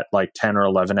at like 10 or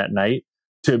 11 at night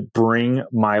to bring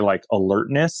my like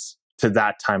alertness to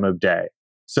that time of day.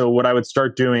 So what I would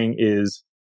start doing is,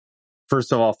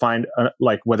 first of all, find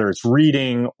like whether it's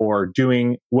reading or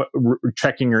doing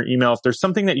checking your email. If there's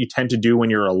something that you tend to do when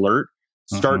you're alert,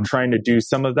 start trying to do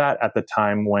some of that at the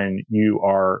time when you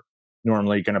are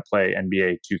normally going to play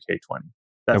NBA 2K20.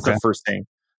 That's the first thing.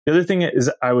 The other thing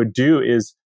is I would do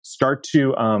is start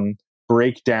to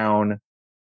break down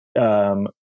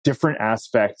different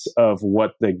aspects of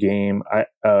what the game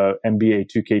NBA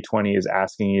 2K20 is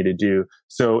asking you to do.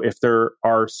 So if there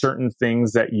are certain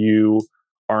things that you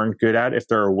aren't good at, if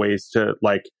there are ways to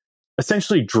like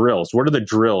essentially drills, what are the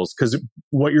drills? Because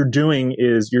what you're doing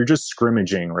is you're just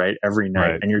scrimmaging, right? Every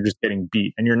night, and you're just getting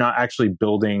beat and you're not actually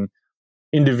building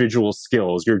individual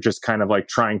skills. You're just kind of like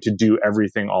trying to do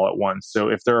everything all at once. So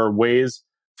if there are ways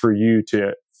for you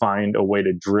to find a way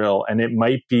to drill, and it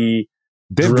might be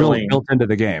drilling built into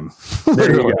the game.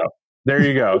 There you go. There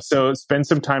you go. So spend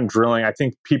some time drilling. I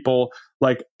think people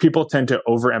tend to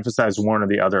overemphasize one or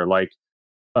the other. Like,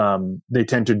 they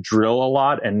tend to drill a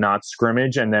lot and not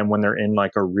scrimmage. And then when they're in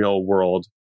like a real world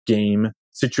game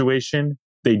situation,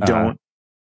 they don't,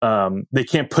 they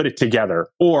can't put it together,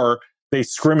 or they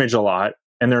scrimmage a lot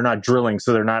and they're not drilling.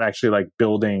 So they're not actually like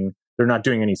building, they're not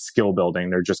doing any skill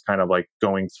building. They're just kind of like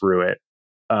going through it.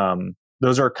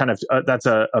 Those are kind of, that's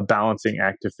a balancing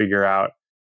act to figure out.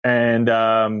 And,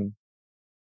 I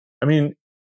mean,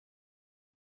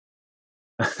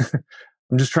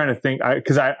 I'm just trying to think,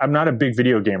 because I'm not a big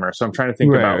video gamer, so I'm trying to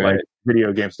think about like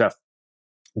video game stuff.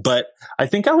 But I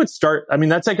think I would start, I mean,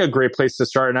 that's like a great place to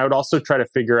start. And I would also try to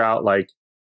figure out, like,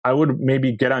 I would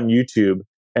maybe get on YouTube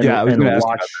and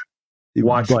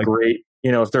watch like, great,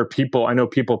 you know, if there are people, I know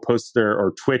people post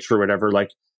or Twitch or whatever, like,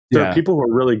 there are people who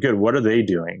are really good. What are they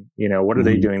doing? You know, what are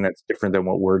they doing that's different than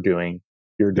what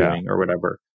you're doing or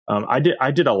whatever. I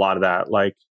did a lot of that.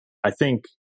 Like, I think,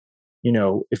 you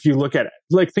know, if you look at,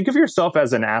 like, think of yourself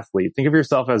as an athlete, think of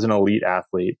yourself as an elite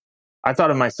athlete. I thought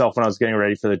of myself when I was getting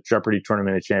ready for the Jeopardy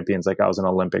Tournament of Champions, like I was an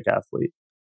Olympic athlete.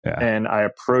 Yeah. And I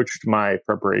approached my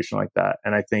preparation like that.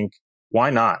 And I think, why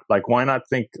not? Like, why not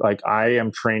think like I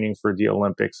am training for the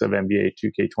Olympics of NBA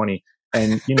 2K20?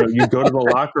 And, you know, you go to the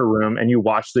locker room and you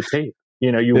watch the tape.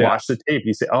 You know, you watch the tape.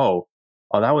 You say, oh,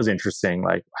 that was interesting.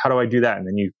 Like, how do I do that? And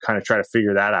then you kind of try to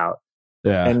figure that out.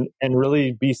 Yeah. And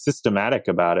really be systematic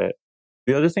about it.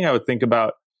 The other thing I would think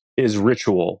about is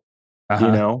ritual.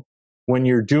 You know, when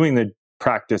you're doing the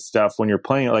practice stuff, when you're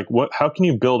playing it, like how can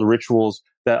you build rituals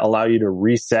that allow you to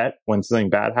reset when something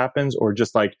bad happens, or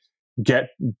just like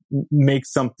make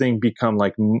something become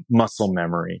like muscle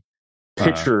memory?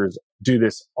 Pitchers do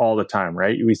this all the time,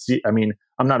 right? We see, I mean,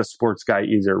 I'm not a sports guy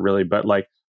either really, but like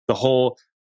the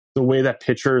way that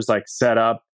pitchers like set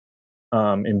up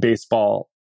in baseball,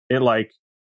 it's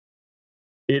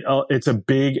a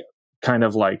big kind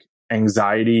of like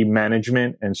anxiety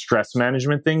management and stress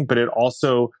management thing, but it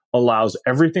also allows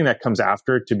everything that comes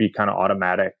after it to be kind of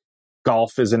automatic.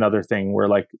 Golf is another thing where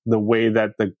like the way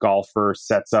that the golfer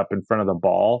sets up in front of the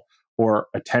ball, or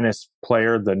a tennis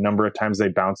player, the number of times they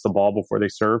bounce the ball before they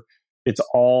serve, it's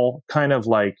all kind of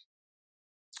like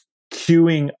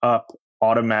queuing up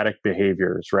automatic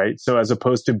behaviors, right? So as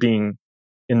opposed to being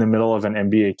in the middle of an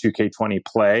NBA 2K20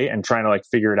 play and trying to like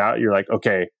figure it out, you're like,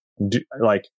 okay,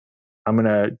 I'm going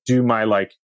to do my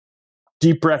like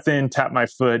deep breath in, tap my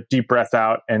foot, deep breath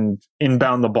out, and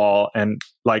inbound the ball. And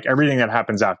like everything that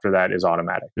happens after that is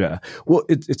automatic. Yeah. Well,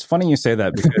 it's funny you say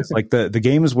that, because like the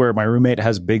games where my roommate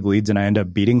has big leads and I end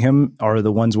up beating him are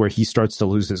the ones where he starts to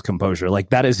lose his composure. Like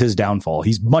that is his downfall.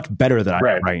 He's much better than I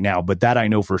am right now, but that I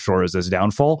know for sure is his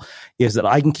downfall, is that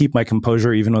I can keep my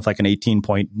composure even with like an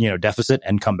 18-point, deficit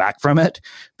and come back from it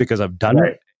because I've done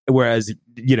it. Whereas,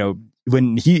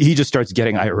 when he just starts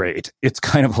getting irate, it's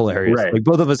kind of hilarious. Right. Like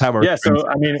both of us have our so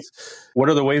I mean, what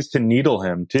are the ways to needle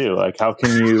him too? Like how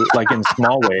can you, like in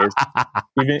small ways,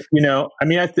 even I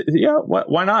mean,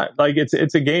 why not? Like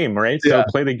it's a game, right? So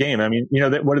play the game. I mean,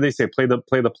 what do they say? Play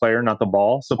the player, not the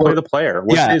ball. So play the player.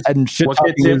 What can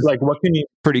you?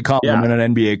 Pretty common on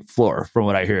an NBA floor, from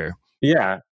what I hear.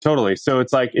 Yeah, totally. So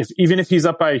it's like even if he's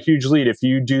up by a huge lead, if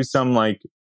you do some like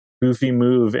goofy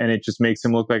move and it just makes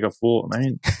him look like a fool, I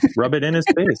mean, rub it in his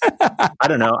face. I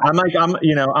don't know.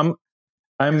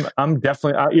 I'm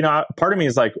definitely, part of me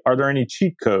is like, are there any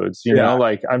cheat codes? You know,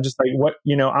 like, I'm just like, what,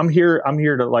 I'm here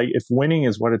to like, if winning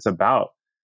is what it's about,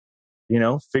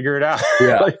 figure it out.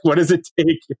 Yeah. Like, what does it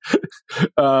take?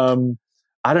 I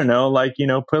don't know, like,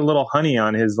 put a little honey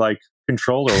on his like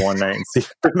controller one night and see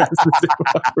if it messes it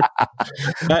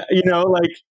up.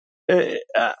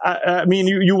 I mean,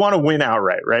 you want to win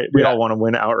outright, right? We all want to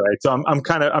win outright. So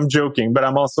I'm joking, but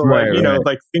I'm also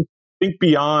like think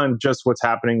beyond just what's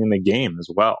happening in the game as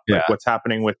well. Like what's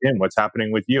happening with him, what's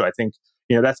happening with you. I think,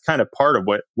 that's kind of part of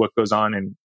what goes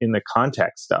on in the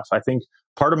context stuff. I think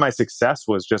part of my success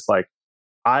was just like,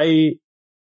 I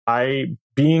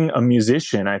being a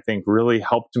musician, I think really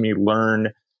helped me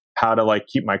learn how to like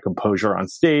keep my composure on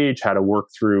stage, how to work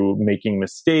through making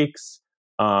mistakes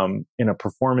in a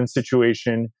performance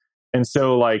situation. And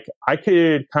so like I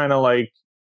could kind of like,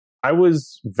 I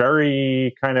was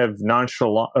very kind of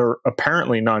nonchalant, or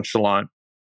apparently nonchalant,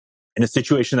 in a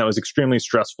situation that was extremely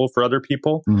stressful for other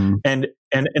people. Mm-hmm. And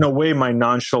in a way, my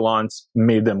nonchalance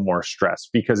made them more stressed,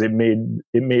 because it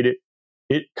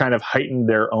kind of heightened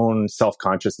their own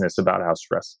self-consciousness about how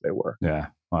stressed they were. Yeah.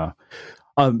 Wow.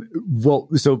 Well,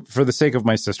 so for the sake of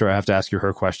my sister, I have to ask you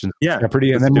her question. Yeah,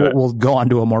 Jeopardy, and then we'll go on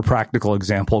to a more practical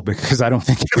example, because I don't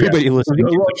think everybody listening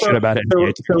gives a shit about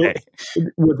NBA 2K.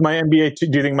 With my NBA, do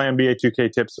you think my NBA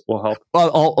 2K tips will help?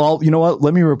 I'll you know what?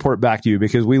 Let me report back to you,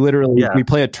 because we literally we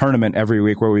play a tournament every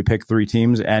week where we pick 3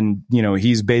 teams, and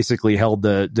he's basically held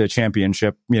the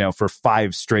championship for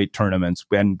 5 straight tournaments,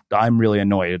 and I'm really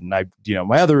annoyed. And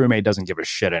my other roommate doesn't give a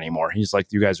shit anymore. He's like,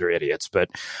 you guys are idiots. But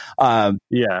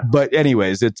But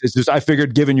anyways, it's just, I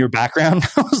figured, given your background,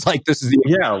 I was like, this is the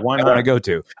why not? I want to go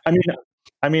to.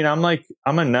 I mean,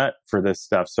 I'm a nut for this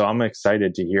stuff, so I'm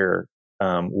excited to hear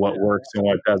what works and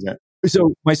what doesn't.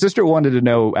 So my sister wanted to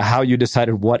know how you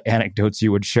decided what anecdotes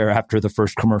you would share after the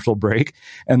first commercial break.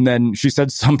 And then she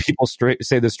said some people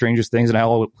say the strangest things. And I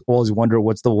always wonder,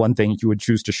 what's the one thing you would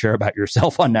choose to share about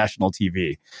yourself on national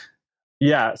TV?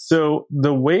 Yeah. So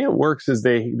the way it works is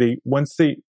once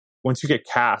you get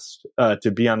cast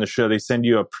to be on the show, they send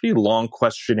you a pretty long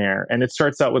questionnaire. And it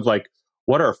starts out with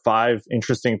what are 5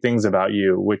 interesting things about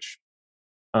you, which,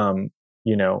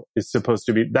 is supposed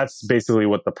to be, that's basically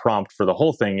what the prompt for the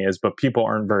whole thing is, but people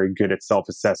aren't very good at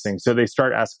self-assessing. So they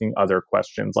start asking other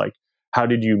questions like, how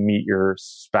did you meet your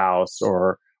spouse?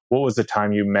 Or what was the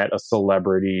time you met a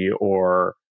celebrity?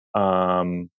 Or,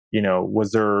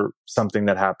 was there something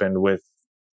that happened with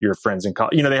your friends in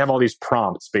college? They have all these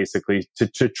prompts basically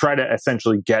to try to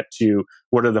essentially get to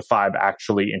what are the 5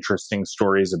 actually interesting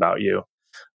stories about you.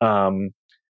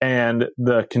 And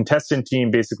the contestant team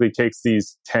basically takes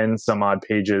these 10 some odd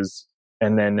pages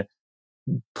and then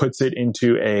puts it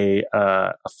into a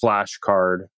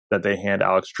flashcard that they hand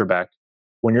Alex Trebek.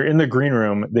 When you're in the green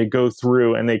room, they go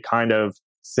through and they kind of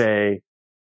say,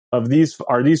 are these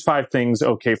 5 things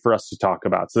okay for us to talk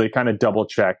about? So they kind of double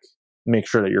check, make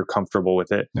sure that you're comfortable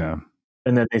with it. Yeah.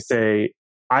 And then they say,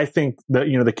 I think that,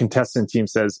 the contestant team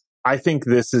says, I think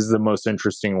this is the most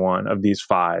interesting one of these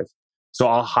 5. So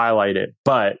I'll highlight it,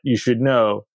 but you should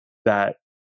know that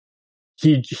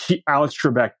Alex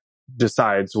Trebek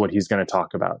decides what he's going to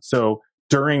talk about. So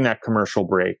during that commercial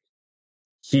break,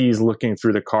 he's looking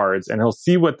through the cards and he'll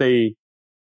see what they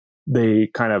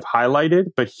kind of highlighted,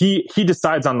 but he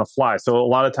decides on the fly. So a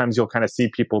lot of times you'll kind of see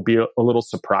people be a little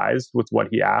surprised with what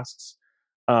he asks.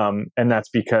 And that's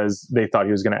because they thought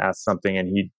he was going to ask something and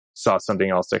he saw something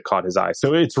else that caught his eye.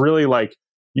 So it's really like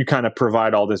you kind of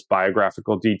provide all this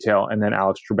biographical detail, and then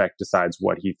Alex Trebek decides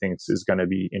what he thinks is going to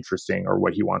be interesting or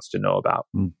what he wants to know about.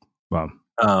 Wow.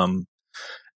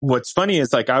 What's funny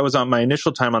is I was on my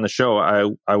initial time on the show,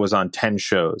 I was on 10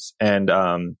 shows, and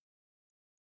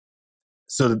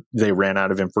so they ran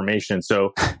out of information.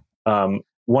 So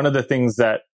one of the things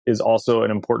that is also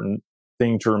an important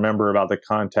thing to remember about the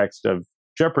context of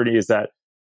Jeopardy is that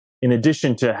in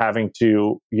addition to having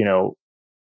to,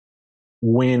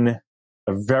 win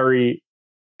a very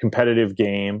competitive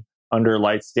game under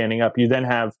lights standing up, you then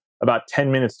have about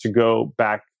 10 minutes to go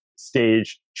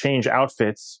backstage, change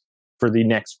outfits for the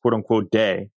next quote unquote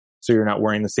day. So you're not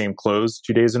wearing the same clothes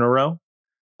 2 days in a row.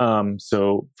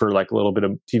 So for a little bit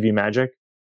of TV magic.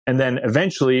 And then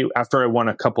eventually, after I won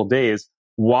a couple days,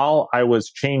 while I was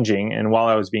changing and while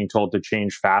I was being told to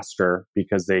change faster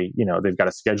because they've got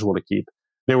a schedule to keep,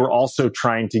 they were also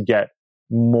trying to get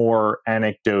more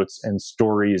anecdotes and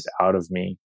stories out of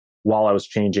me while I was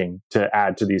changing to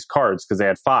add to these cards, because they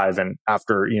had 5. And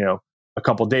after, a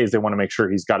couple days, they want to make sure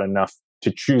he's got enough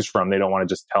to choose from. They don't want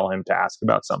to just tell him to ask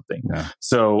about something. Yeah.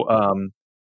 So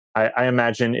I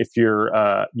imagine if you're,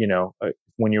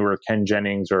 when you were Ken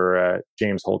Jennings or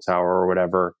James Holzhauer or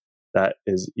whatever, that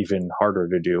is even harder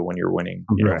to do when you're winning,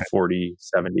 40,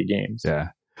 70 games.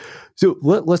 Yeah. So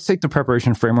let's take the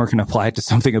preparation framework and apply it to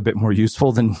something a bit more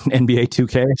useful than NBA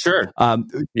 2K. Sure.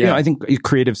 I think a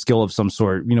creative skill of some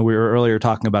sort. We were earlier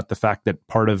talking about the fact that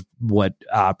part of what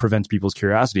prevents people's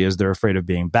curiosity is they're afraid of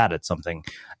being bad at something.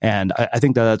 And I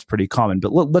think that's pretty common.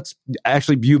 But let's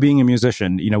actually, you being a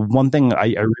musician, one thing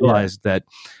I realized that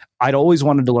I'd always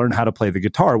wanted to learn how to play the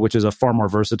guitar, which is a far more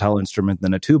versatile instrument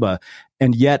than a tuba.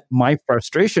 And yet my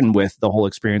frustration with the whole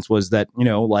experience was that,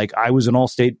 I was an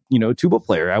all-state, tuba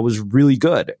player. I was really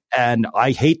good. And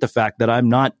I hate the fact that I'm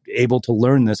not able to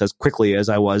learn this as quickly as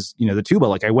I was, the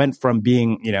tuba. I went from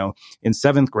being, in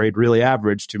 7th grade, really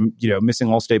average to, missing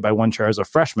all-state by 1 chair as a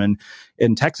freshman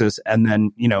in Texas. And then,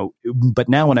 but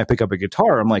now when I pick up a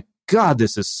guitar, I'm like, God,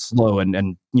 this is slow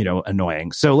and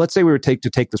annoying. So let's say we were to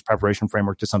take this preparation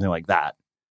framework to something like that.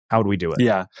 How would we do it?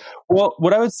 Yeah. Well,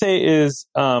 what I would say is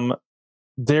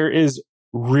there is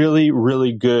really,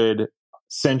 really good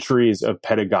centuries of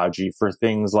pedagogy for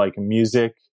things like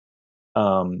music,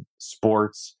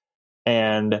 sports,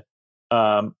 and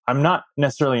I'm not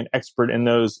necessarily an expert in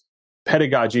those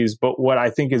pedagogies. But what I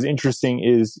think is interesting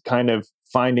is kind of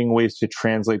finding ways to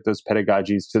translate those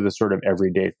pedagogies to the sort of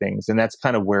everyday things. And that's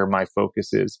kind of where my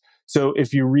focus is. So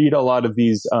if you read a lot of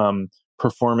these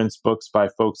performance books by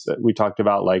folks that we talked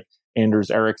about, like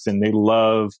Anders Ericsson, they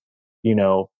love,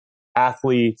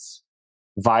 athletes,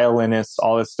 violinists,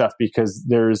 all this stuff, because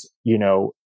there's,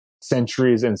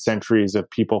 centuries and centuries of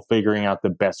people figuring out the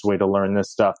best way to learn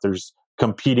this stuff. There's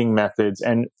competing methods.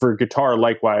 And for guitar,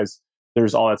 likewise,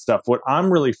 there's all that stuff. What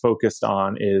I'm really focused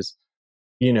on is,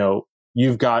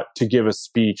 you've got to give a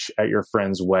speech at your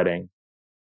friend's wedding,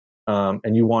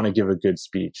 and you want to give a good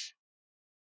speech.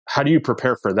 How do you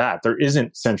prepare for that? There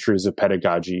isn't centuries of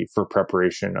pedagogy for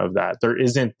preparation of that. There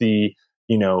isn't the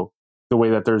way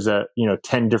that there's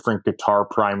 10 different guitar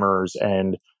primers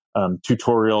and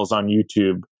tutorials on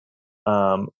YouTube.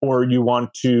 Or you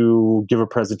want to give a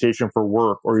presentation for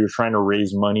work, or you're trying to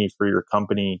raise money for your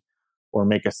company or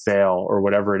make a sale or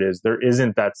whatever it is. There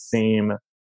isn't that same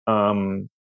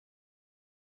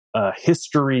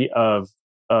history of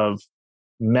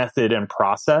method and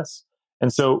process.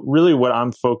 And so really what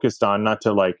I'm focused on, not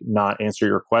to not answer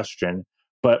your question,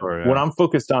 but what I'm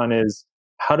focused on is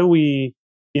how do we,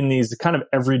 in these kind of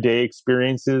everyday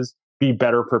experiences, be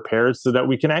better prepared so that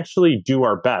we can actually do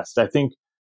our best. I think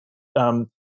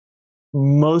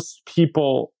most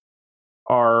people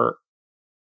are,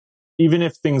 even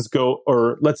if things go,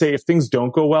 or let's say if things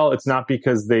don't go well, it's not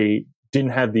because they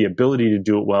didn't have the ability to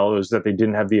do it well. It was that they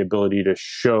didn't have the ability to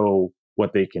show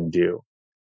what they can do.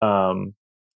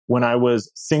 When I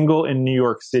was single in New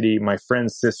York City, my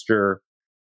friend's sister,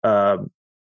 I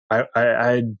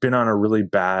had been on a really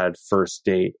bad first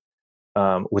date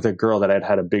with a girl that I'd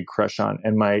had a big crush on.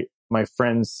 And my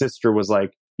friend's sister was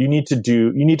like, you need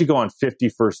to go on 50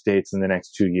 first dates in the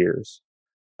next 2 years,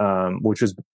 which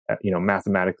was,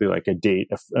 mathematically like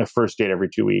a first date every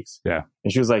 2 weeks. Yeah.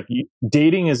 And she was like,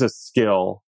 dating is a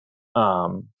skill.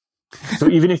 So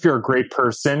even if you're a great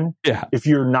person, if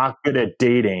you're not good at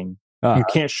dating, you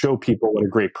can't show people what a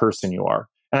great person you are.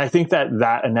 And I think that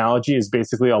analogy is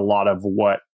basically a lot of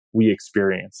what we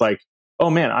experience. Like, oh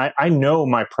man, I know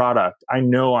my product. I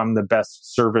know I'm the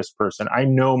best service person. I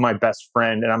know my best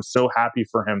friend, and I'm so happy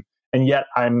for him. And yet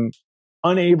I'm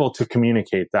unable to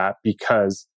communicate that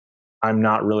because I'm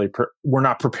not really, we're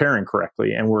not preparing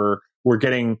correctly. And we're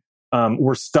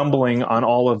stumbling on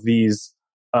all of these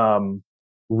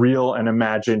real and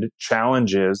imagined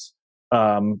challenges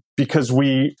because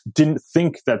we didn't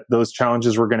think that those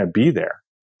challenges were going to be there.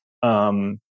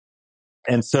 And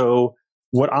so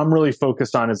what I'm really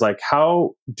focused on is like,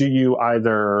 how do you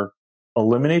either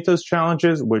eliminate those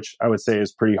challenges, which I would say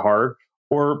is pretty hard,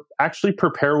 or actually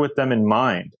prepare with them in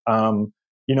mind?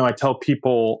 I tell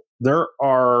people there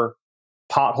are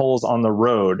potholes on the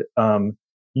road.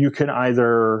 You can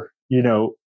either,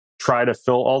 try to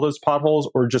fill all those potholes,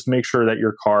 or just make sure that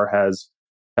your car has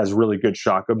really good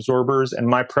shock absorbers. And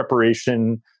my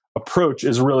preparation approach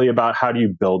is really about how do you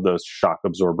build those shock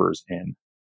absorbers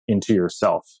into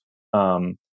yourself.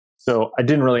 So I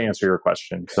didn't really answer your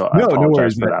question. So I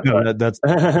apologize for that. No, that's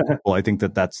well, I think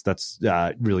that's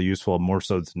really useful, more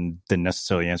so than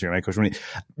necessarily answering my question.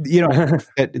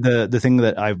 The thing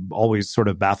that I've always sort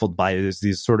of baffled by is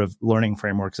these sort of learning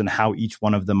frameworks and how each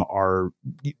one of them are,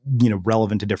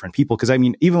 relevant to different people. Because I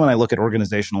mean, even when I look at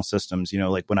organizational systems,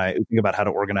 like when I think about how to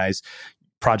organize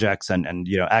projects and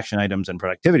action items and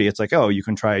productivity, it's like, oh, you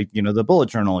can try the bullet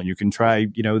journal, and you can try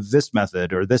this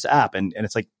method or this app, and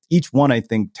it's like each one I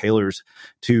think tailors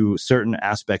to certain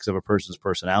aspects of a person's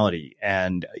personality.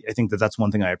 And I think that that's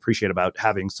one thing I appreciate about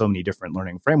having so many different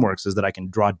learning frameworks, is that I can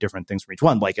draw different things from each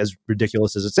one. Like, as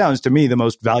ridiculous as it sounds to me, the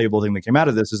most valuable thing that came out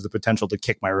of this is the potential to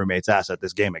kick my roommate's ass at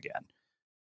this game again.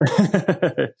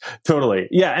 Totally.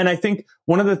 Yeah. And I think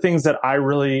one of the things that I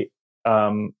really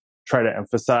try to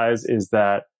emphasize is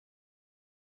that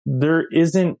there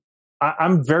isn't,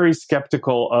 I'm very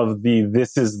skeptical of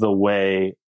this is the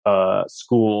way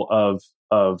school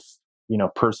of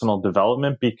personal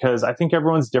development, because I think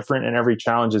everyone's different and every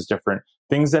challenge is different.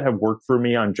 Things that have worked for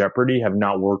me on Jeopardy have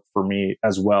not worked for me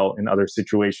as well in other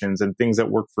situations, and things that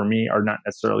work for me are not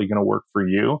necessarily going to work for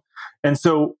you. And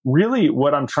so really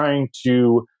what I'm trying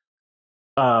to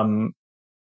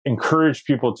encourage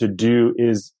people to do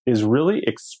is really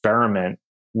experiment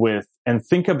with and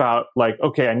think about, like,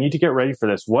 okay, I need to get ready for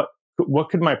this. What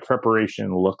could my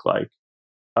preparation look like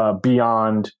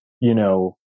beyond,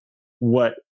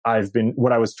 what I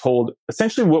was told,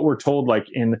 essentially what we're told, like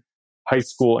in high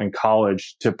school and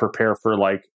college, to prepare for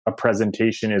like a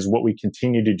presentation is what we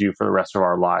continue to do for the rest of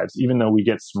our lives, even though we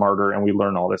get smarter and we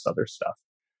learn all this other stuff.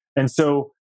 And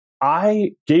so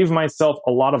I gave myself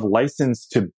a lot of license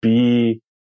to be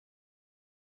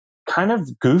kind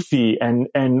of goofy and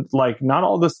like not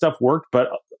all this stuff worked, but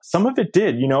some of it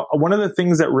did. You know, one of the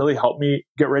things that really helped me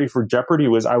get ready for Jeopardy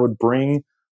was I would bring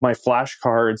my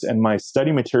flashcards and my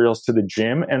study materials to the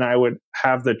gym, and I would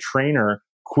have the trainer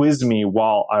quiz me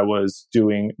while I was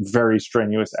doing very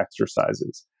strenuous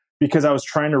exercises, because I was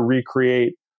trying to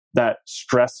recreate that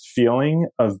stressed feeling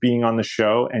of being on the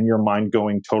show and your mind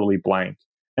going totally blank.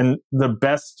 And the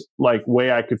best like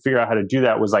way I could figure out how to do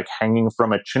that was like hanging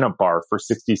from a chin-up bar for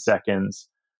 60 seconds.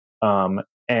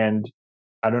 And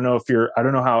I don't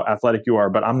know how athletic you are,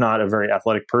 but I'm not a very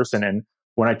athletic person. And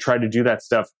when I tried to do that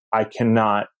stuff, I don't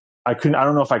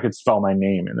know if I could spell my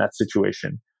name in that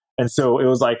situation. And so it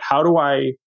was like, how do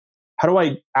I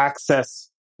access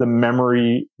the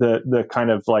memory, the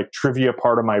kind of like trivia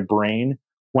part of my brain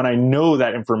when I know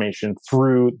that information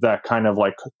through that kind of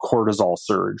like cortisol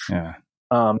surge? Yeah.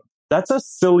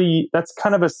 That's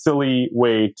kind of a silly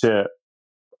way to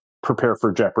prepare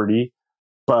for Jeopardy,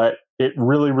 but it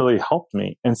really, really helped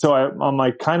me. And so I'm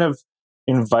like kind of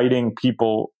inviting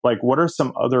people, like, what are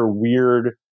some other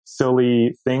weird,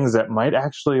 silly things that might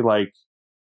actually like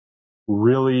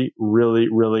really, really,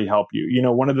 really help you? You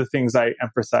know, one of the things I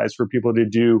emphasize for people to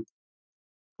do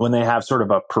when they have sort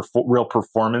of a real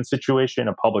performance situation,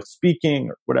 a public speaking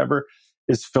or whatever,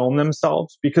 is film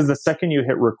themselves, because the second you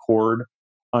hit record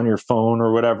on your phone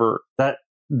or whatever, that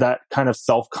kind of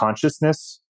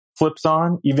self-consciousness flips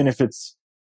on, even if it's,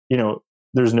 you know,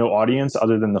 there's no audience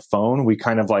other than the phone. We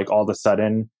kind of like all of a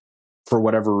sudden, for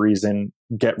whatever reason,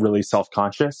 get really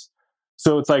self-conscious.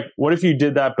 So it's like, what if you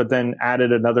did that, but then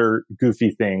added another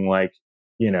goofy thing, like,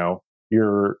 you know,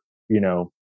 you're, you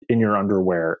know, in your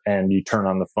underwear and you turn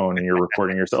on the phone and you're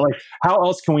recording yourself. Like,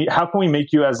 how can we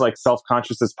make you as like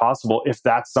self-conscious as possible if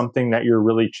that's something that you're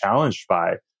really challenged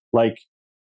by? Like,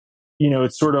 you know,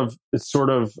 it's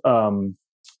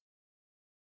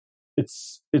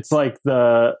like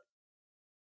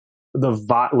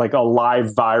like a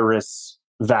live virus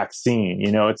vaccine.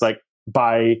 You know, it's like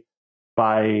by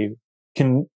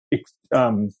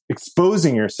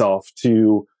exposing yourself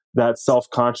to that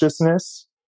self-consciousness,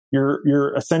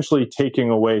 you're essentially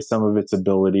taking away some of its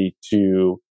ability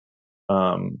to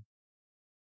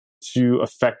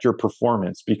affect your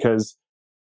performance, because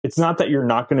it's not that you're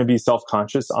not going to be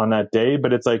self-conscious on that day,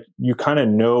 but it's like you kind of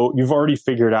know, you've already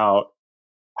figured out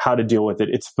how to deal with it.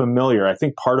 It's familiar. I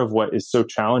think part of what is so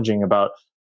challenging about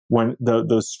when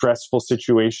those stressful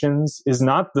situations is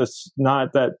not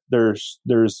that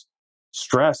there's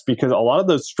stress, because a lot of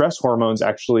those stress hormones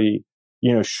actually,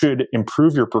 you know, should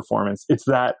improve your performance. It's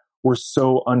that we're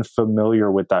so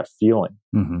unfamiliar with that feeling,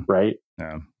 right?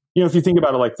 Yeah. You know, if you think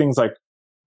about it, like things like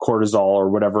cortisol or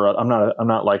whatever, I'm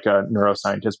not like a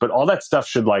neuroscientist, but all that stuff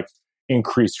should like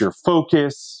increase your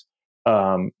focus,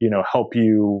 you know, help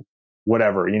you,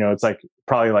 whatever, you know, it's like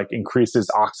probably like increases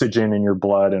oxygen in your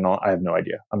blood and all. I have no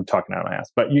idea. I'm talking out of my ass,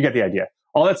 but you get the idea.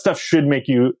 All that stuff should make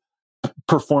you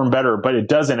perform better, but it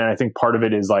doesn't. And I think part of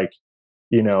it is like,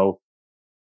 you know,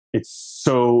 it's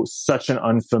such an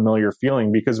unfamiliar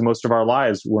feeling, because most of our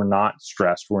lives we're not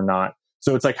stressed.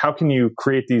 So it's like, how can you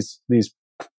create these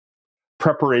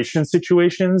preparation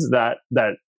situations that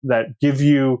give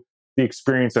you the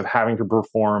experience of having to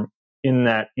perform in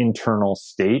that internal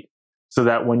state, so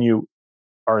that when you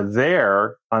are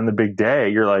there on the big day,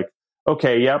 you're like,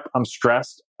 okay, yep, I'm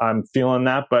stressed, I'm feeling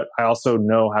that, but I also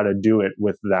know how to do it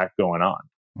with that going on.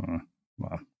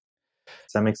 Wow.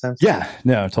 Does that make sense? Yeah,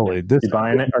 no, totally. Are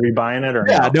you buying it or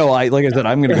yeah, no, like I said,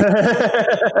 I'm going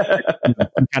to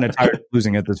I'm kind of tired of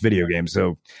losing at this video game.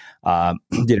 So, you know,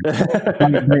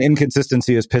 the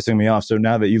inconsistency is pissing me off. So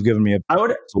now that you've given me you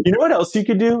know what else you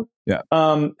could do? Yeah.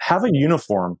 Have a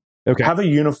uniform. Okay. Have a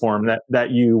uniform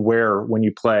that you wear when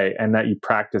you play and that you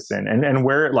practice in, and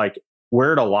wear it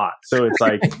a lot. So it's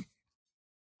like,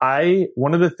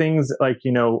 one of the things, like,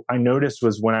 you know, I noticed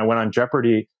was when I went on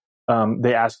Jeopardy,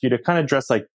 they ask you to kind of dress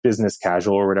like business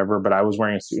casual or whatever, but I was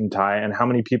wearing a suit and tie, and how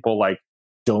many people like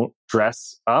don't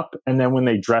dress up, and then when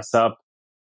they dress up,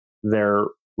 they're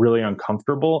really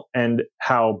uncomfortable, and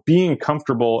how being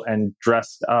comfortable and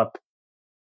dressed up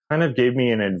kind of gave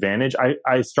me an advantage.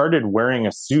 I started wearing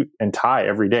a suit and tie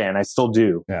every day, and I still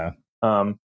do. Yeah.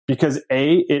 Because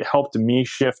it helped me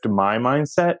shift my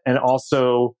mindset, and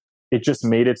also it just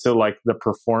made it so like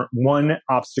one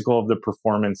obstacle of the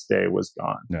performance day was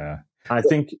gone. Yeah. I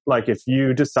think like if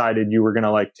you decided you were going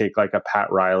to like take like a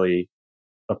Pat Riley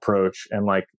approach and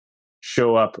like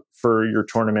show up for your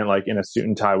tournament, like in a suit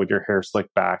and tie with your hair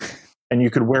slicked back, and you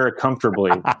could wear it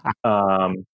comfortably,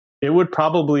 it would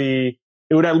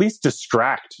at least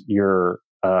distract your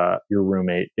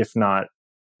roommate, if not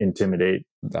intimidate.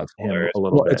 That's him hilarious. a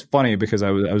little bit. It's funny because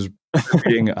I was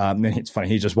reading. It's funny.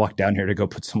 He just walked down here to go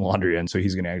put some laundry in, so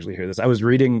he's going to actually hear this. I was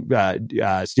reading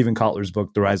Stephen Kotler's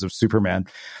book, The Rise of Superman,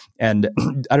 and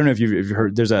I don't know if you've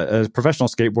heard. There's a professional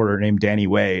skateboarder named Danny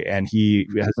Way, and he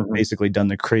has basically done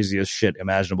the craziest shit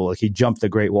imaginable. Like he jumped the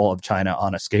Great Wall of China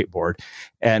on a skateboard,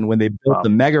 and when they built the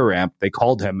mega ramp, they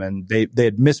called him, and they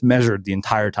had mismeasured the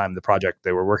entire time the project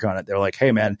they were working on it. They're like,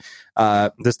 "Hey, man,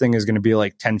 this thing is going to be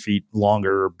like 10 feet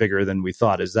longer or bigger than we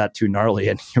thought. Is that too gnarly?"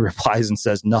 And he replies and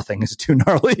says, "Nothing is too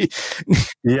gnarly."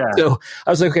 Yeah. So I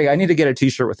was like, okay, I need to get a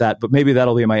t-shirt with that, but maybe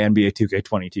that'll be my NBA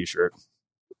 2K20 t-shirt.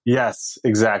 Yes,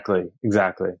 exactly.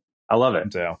 I love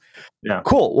it. So, yeah.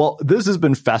 Cool. Well, this has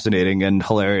been fascinating and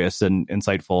hilarious and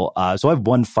insightful. So I have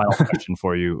one final question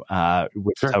for you,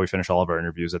 which is how we finish all of our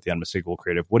interviews at the Unmistakable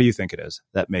Creative. What do you think it is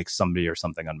that makes somebody or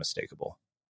something unmistakable?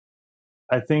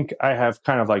 I think I have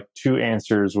kind of like two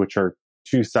answers, which are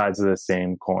two sides of the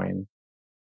same coin.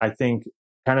 I think,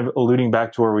 kind of alluding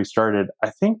back to where we started, I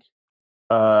think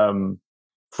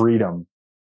freedom.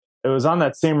 It was on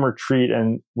that same retreat,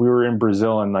 and we were in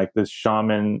Brazil, and like this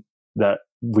shaman that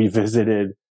we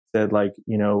visited said, like,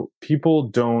 you know, people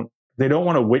don't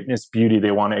want to witness beauty,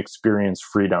 they want to experience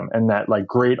freedom. And that like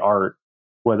great art,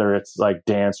 whether it's like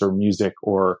dance or music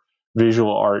or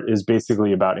visual art, is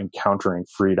basically about encountering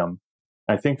freedom.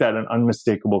 I think that an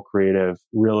unmistakable creative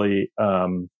really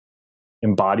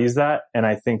embodies that. And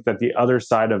I think that the other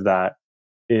side of that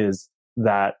is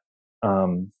that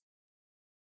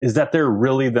they're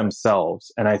really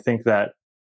themselves. And I think that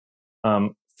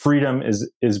freedom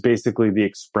is basically the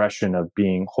expression of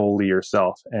being wholly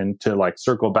yourself. And to like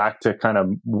circle back to kind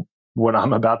of what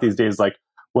I'm about these days, like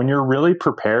when you're really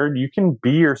prepared, you can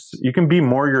be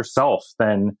more yourself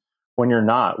than when you're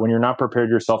not. When you're not prepared,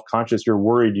 you're self-conscious, you're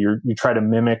worried, you try to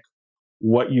mimic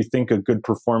what you think a good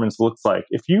performance looks like.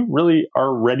 If you really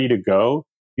are ready to go,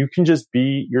 you can just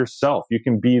be yourself. You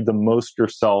can be the most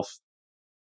yourself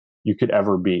you could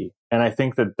ever be. And I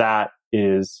think that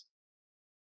is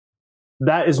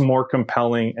more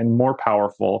compelling and more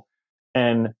powerful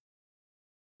and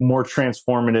more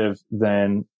transformative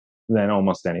than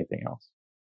almost anything else.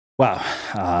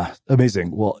 Wow.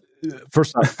 Amazing. Well,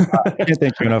 first off, I can't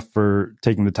thank you enough for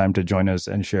taking the time to join us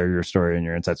and share your story and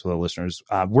your insights with our listeners.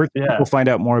 Where can people find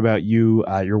out more about you,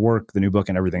 your work, the new book,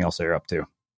 and everything else that you're up to?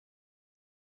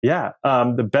 Yeah.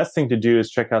 The best thing to do is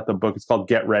check out the book. It's called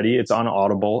Get Ready. It's on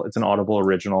Audible. It's an Audible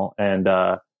original. And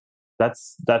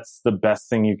that's the best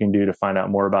thing you can do to find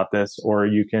out more about this. Or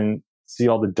you can see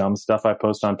all the dumb stuff I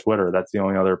post on Twitter. That's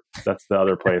the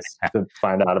other place to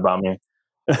find out about me.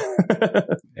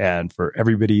 And for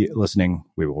everybody listening,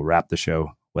 we will wrap the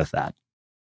show with that.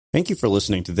 Thank you for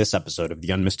listening to this episode of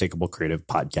the Unmistakable Creative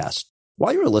Podcast.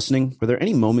 While you were listening, were there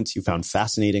any moments you found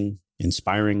fascinating,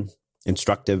 inspiring,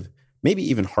 instructive, maybe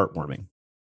even heartwarming?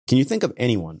 Can you think of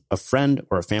anyone, a friend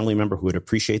or a family member who would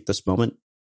appreciate this moment?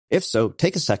 If so,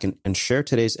 take a second and share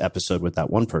today's episode with that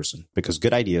one person, because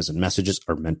good ideas and messages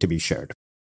are meant to be shared.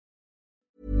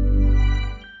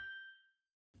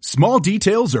 Small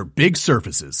details are big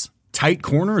surfaces. Tight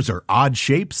corners are odd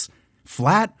shapes.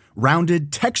 Flat,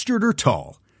 rounded, textured, or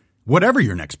tall. Whatever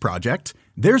your next project,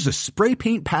 there's a spray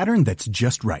paint pattern that's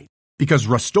just right. Because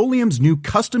Rust-Oleum's new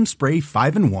Custom Spray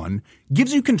 5-in-1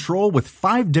 gives you control with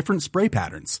 5 different spray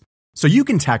patterns. So you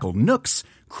can tackle nooks,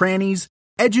 crannies,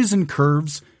 edges, and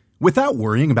curves without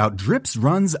worrying about drips,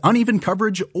 runs, uneven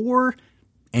coverage, or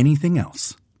anything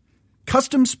else.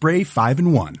 Custom Spray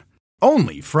 5-in-1.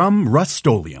 Only from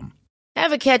Rust-Oleum.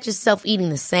 Ever catch yourself eating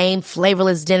the same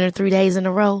flavorless dinner 3 days in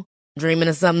a row? Dreaming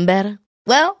of something better?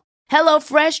 Well,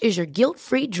 HelloFresh is your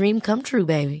guilt-free dream come true,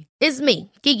 baby. It's me,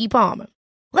 Keke Palmer.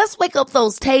 Let's wake up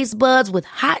those taste buds with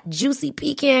hot, juicy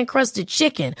pecan-crusted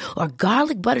chicken or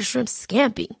garlic butter shrimp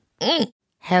scampi.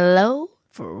 Hello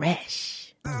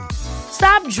Fresh.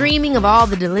 Stop dreaming of all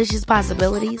the delicious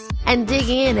possibilities and dig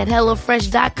in at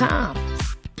HelloFresh.com.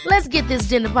 Let's get this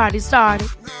dinner party started.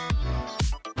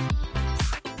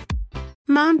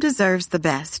 Mom deserves the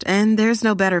best, and there's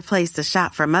no better place to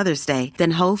shop for Mother's Day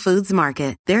than Whole Foods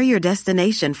Market. They're your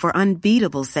destination for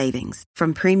unbeatable savings,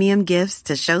 from premium gifts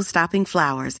to show-stopping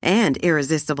flowers and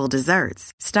irresistible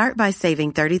desserts. Start by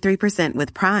saving 33%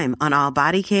 with Prime on all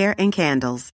body care and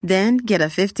candles. Then get a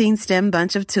 15-stem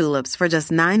bunch of tulips for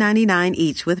just $9.99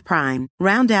 each with Prime.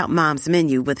 Round out Mom's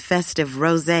menu with festive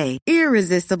rosé,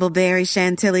 irresistible berry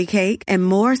chantilly cake, and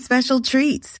more special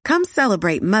treats. Come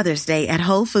celebrate Mother's Day at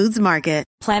Whole Foods Market.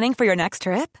 Planning for your next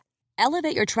trip?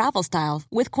 Elevate your travel style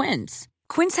with Quince.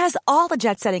 Quince has all the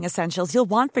jet-setting essentials you'll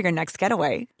want for your next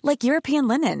getaway, like European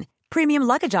linen, premium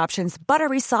luggage options,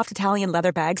 buttery soft Italian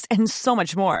leather bags, and so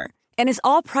much more. And is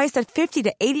all priced at 50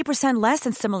 to 80% less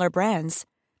than similar brands.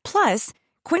 Plus,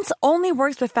 Quince only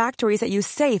works with factories that use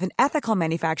safe and ethical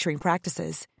manufacturing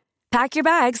practices. Pack your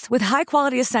bags with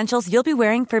high-quality essentials you'll be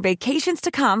wearing for vacations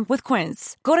to come with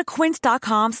Quince. Go to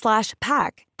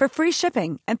quince.com/pack for free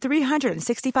shipping and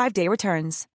 365-day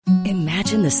returns.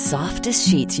 Imagine the softest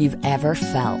sheets you've ever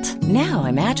felt. Now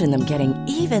imagine them getting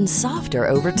even softer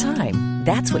over time.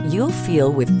 That's what you'll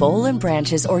feel with Boll &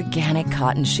 Branch's organic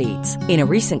cotton sheets. In a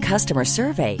recent customer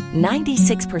survey,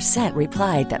 96%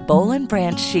 replied that Boll &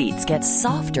 Branch sheets get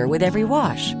softer with every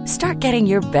wash. Start getting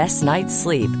your best night's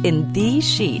sleep in these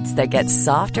sheets that get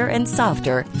softer and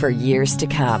softer for years to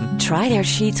come. Try their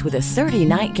sheets with a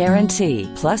 30-night guarantee.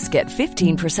 Plus, get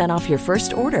 15% off your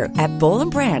first order at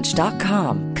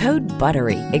bollandbranch.com. Code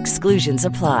BUTTERY. Exclusions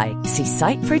apply. See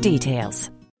site for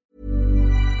details.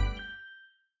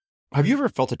 Have you ever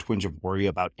felt a twinge of worry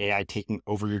about AI taking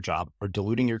over your job or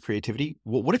diluting your creativity?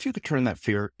 Well, what if you could turn that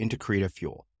fear into creative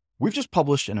fuel? We've just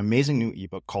published an amazing new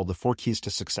ebook called The 4 Keys to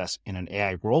Success in an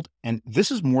AI World, and this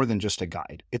is more than just a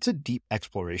guide. It's a deep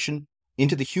exploration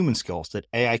into the human skills that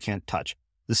AI can't touch,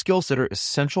 the skills that are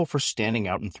essential for standing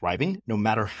out and thriving, no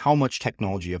matter how much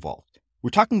technology evolved.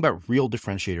 We're talking about real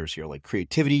differentiators here, like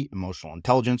creativity, emotional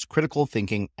intelligence, critical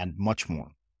thinking, and much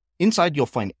more. Inside, you'll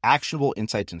find actionable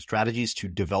insights and strategies to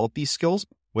develop these skills,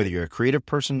 whether you're a creative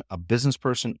person, a business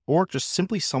person, or just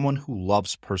simply someone who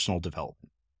loves personal development.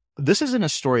 This isn't a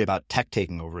story about tech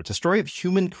taking over. It's a story of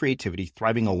human creativity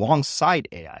thriving alongside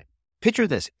AI. Picture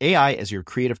this, AI as your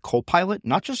creative co-pilot,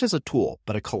 not just as a tool,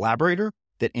 but a collaborator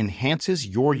that enhances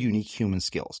your unique human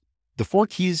skills. The 4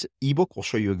 Keys ebook will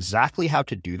show you exactly how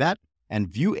to do that and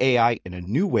view AI in a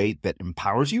new way that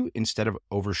empowers you instead of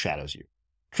overshadows you.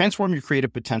 Transform your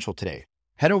creative potential today.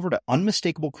 Head over to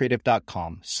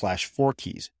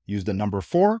unmistakablecreative.com/4keys. Use the number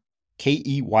 4,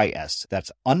 KEYS.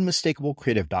 That's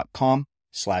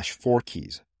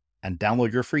unmistakablecreative.com/4keys and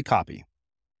download your free copy.